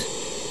tubes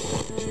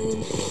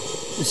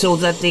so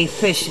that they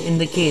fit in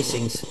the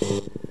casings.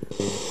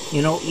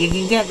 You know, you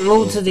can get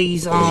loads of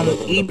these on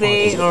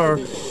eBay, or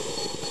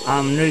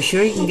I'm not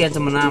sure you can get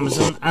them on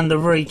Amazon, and they're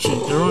very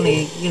cheap. They're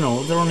only, you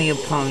know, they're only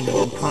 £1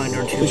 or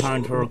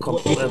 £2 for a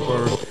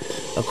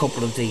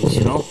couple of these,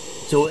 you know.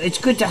 So it's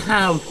good to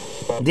have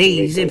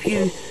these if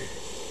you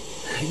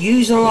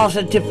use a lot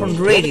of different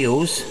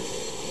radios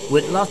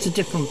with lots of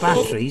different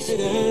batteries,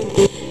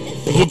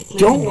 you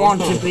don't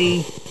want to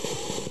be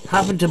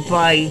having to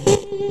buy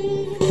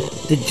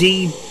the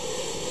D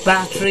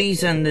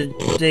batteries and the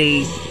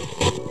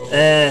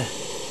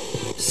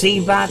C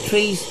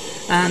batteries,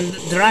 and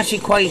they're actually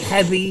quite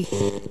heavy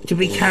to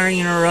be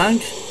carrying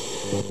around.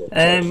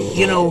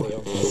 You know,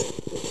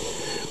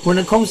 when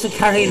it comes to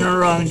carrying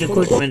around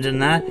equipment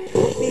and that,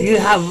 if you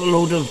have a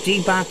load of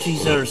D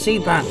batteries or C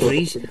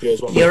batteries,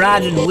 you're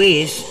adding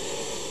weight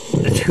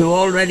to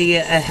already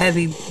a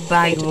heavy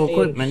bag of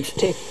equipment.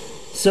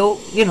 So,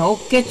 you know,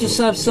 get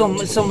yourself some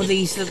of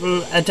these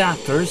little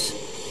adapters,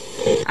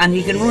 and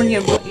you can run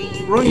your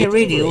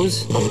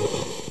radios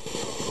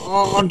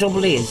on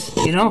double A's,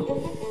 you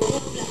know.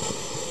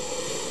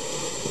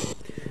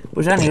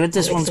 But anyway,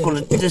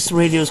 this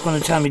radio is gonna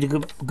tell me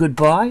to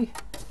goodbye,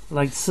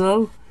 like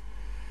so.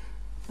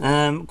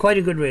 Quite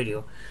a good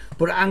radio,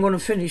 but I'm gonna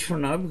finish for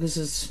now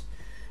because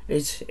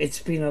it's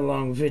been a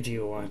long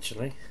video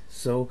actually.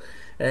 So,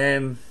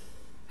 as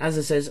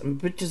I says, I'm a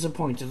bit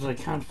disappointed that I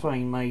can't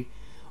find my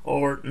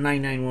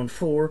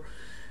R9914,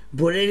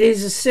 but it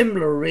is a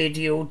similar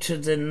radio to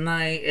the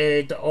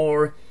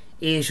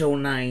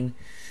R809.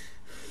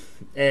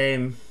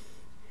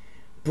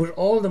 But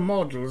all the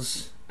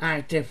models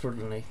act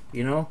differently,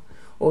 you know.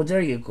 Oh,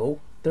 there you go.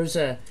 There's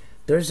an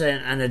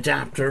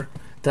adapter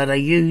that I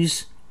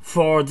use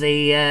for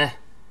the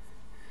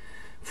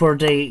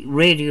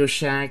Radio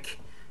Shack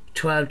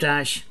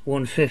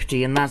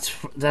 12-150, and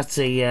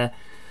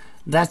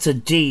that's a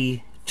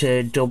D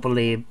to double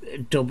A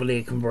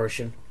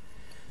conversion.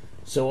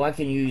 So I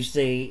can use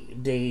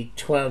the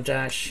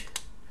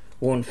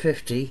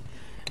 12-150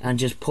 and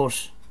just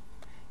put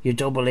your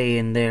double A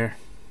in there,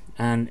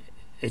 and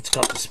it's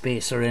got the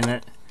spacer in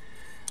it,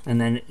 and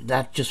then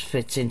that just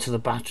fits into the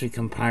battery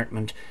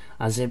compartment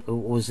as if it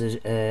was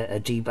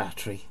a D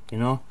battery, you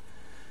know.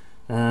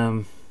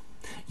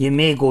 You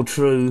may go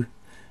through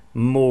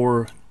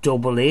more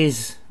double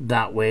A's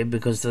that way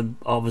because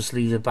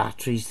obviously the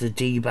batteries, the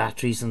D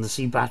batteries and the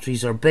C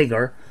batteries are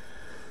bigger,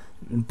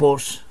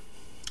 but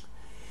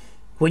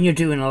when you're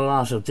doing a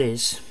lot of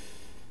this,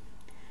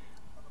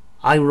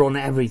 I run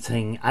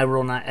everything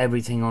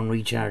on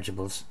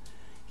rechargeables,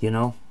 you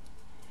know,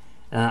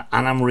 and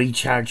I'm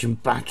recharging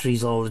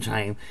batteries all the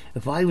time.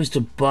 If I was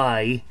to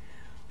buy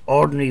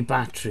ordinary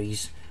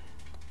batteries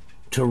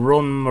to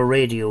run my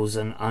radios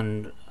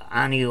and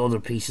any other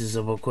pieces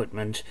of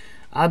equipment,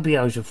 I'd be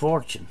out of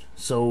fortune.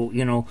 So,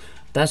 you know,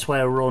 that's why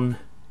I run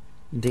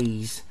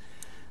these.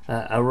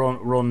 I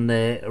run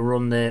the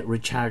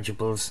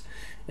rechargeables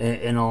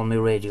in all my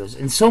radios.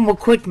 In some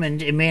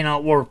equipment it may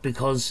not work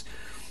because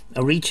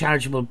a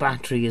rechargeable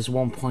battery is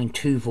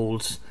 1.2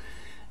 volts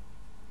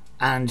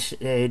and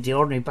the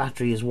ordinary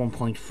battery is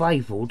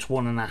 1.5 volts,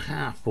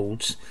 1.5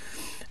 volts.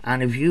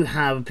 And if you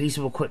have a piece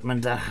of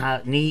equipment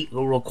that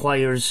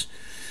requires,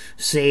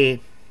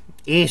 say,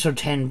 8 or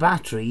 10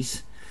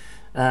 batteries,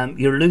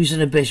 you're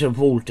losing a bit of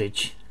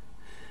voltage,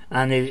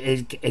 and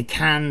it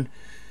can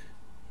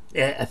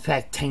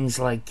affect things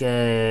like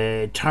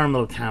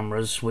thermal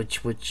cameras,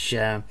 which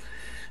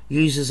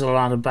uses a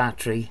lot of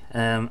battery,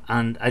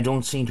 and I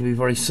don't seem to be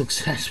very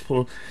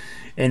successful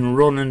in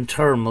running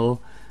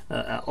thermal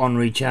on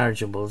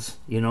rechargeables,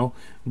 you know.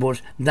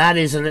 But that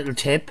is a little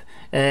tip,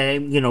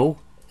 you know.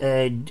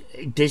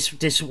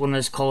 This one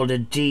is called a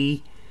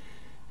D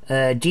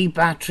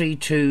battery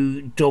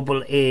to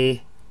double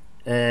A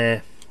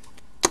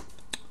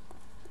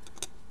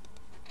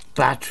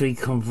battery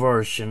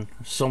conversion,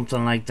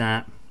 something like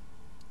that,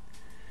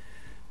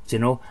 you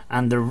know.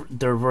 And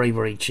they're very,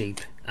 very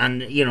cheap,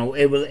 and you know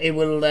it will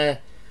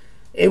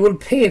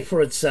pay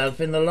for itself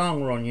in the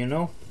long run, you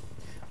know.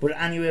 But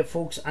anyway,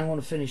 folks, I'm going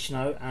to finish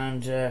now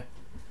and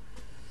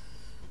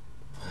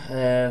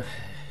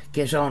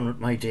get on with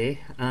my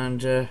day,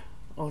 and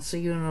I'll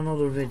see you in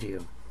another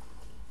video.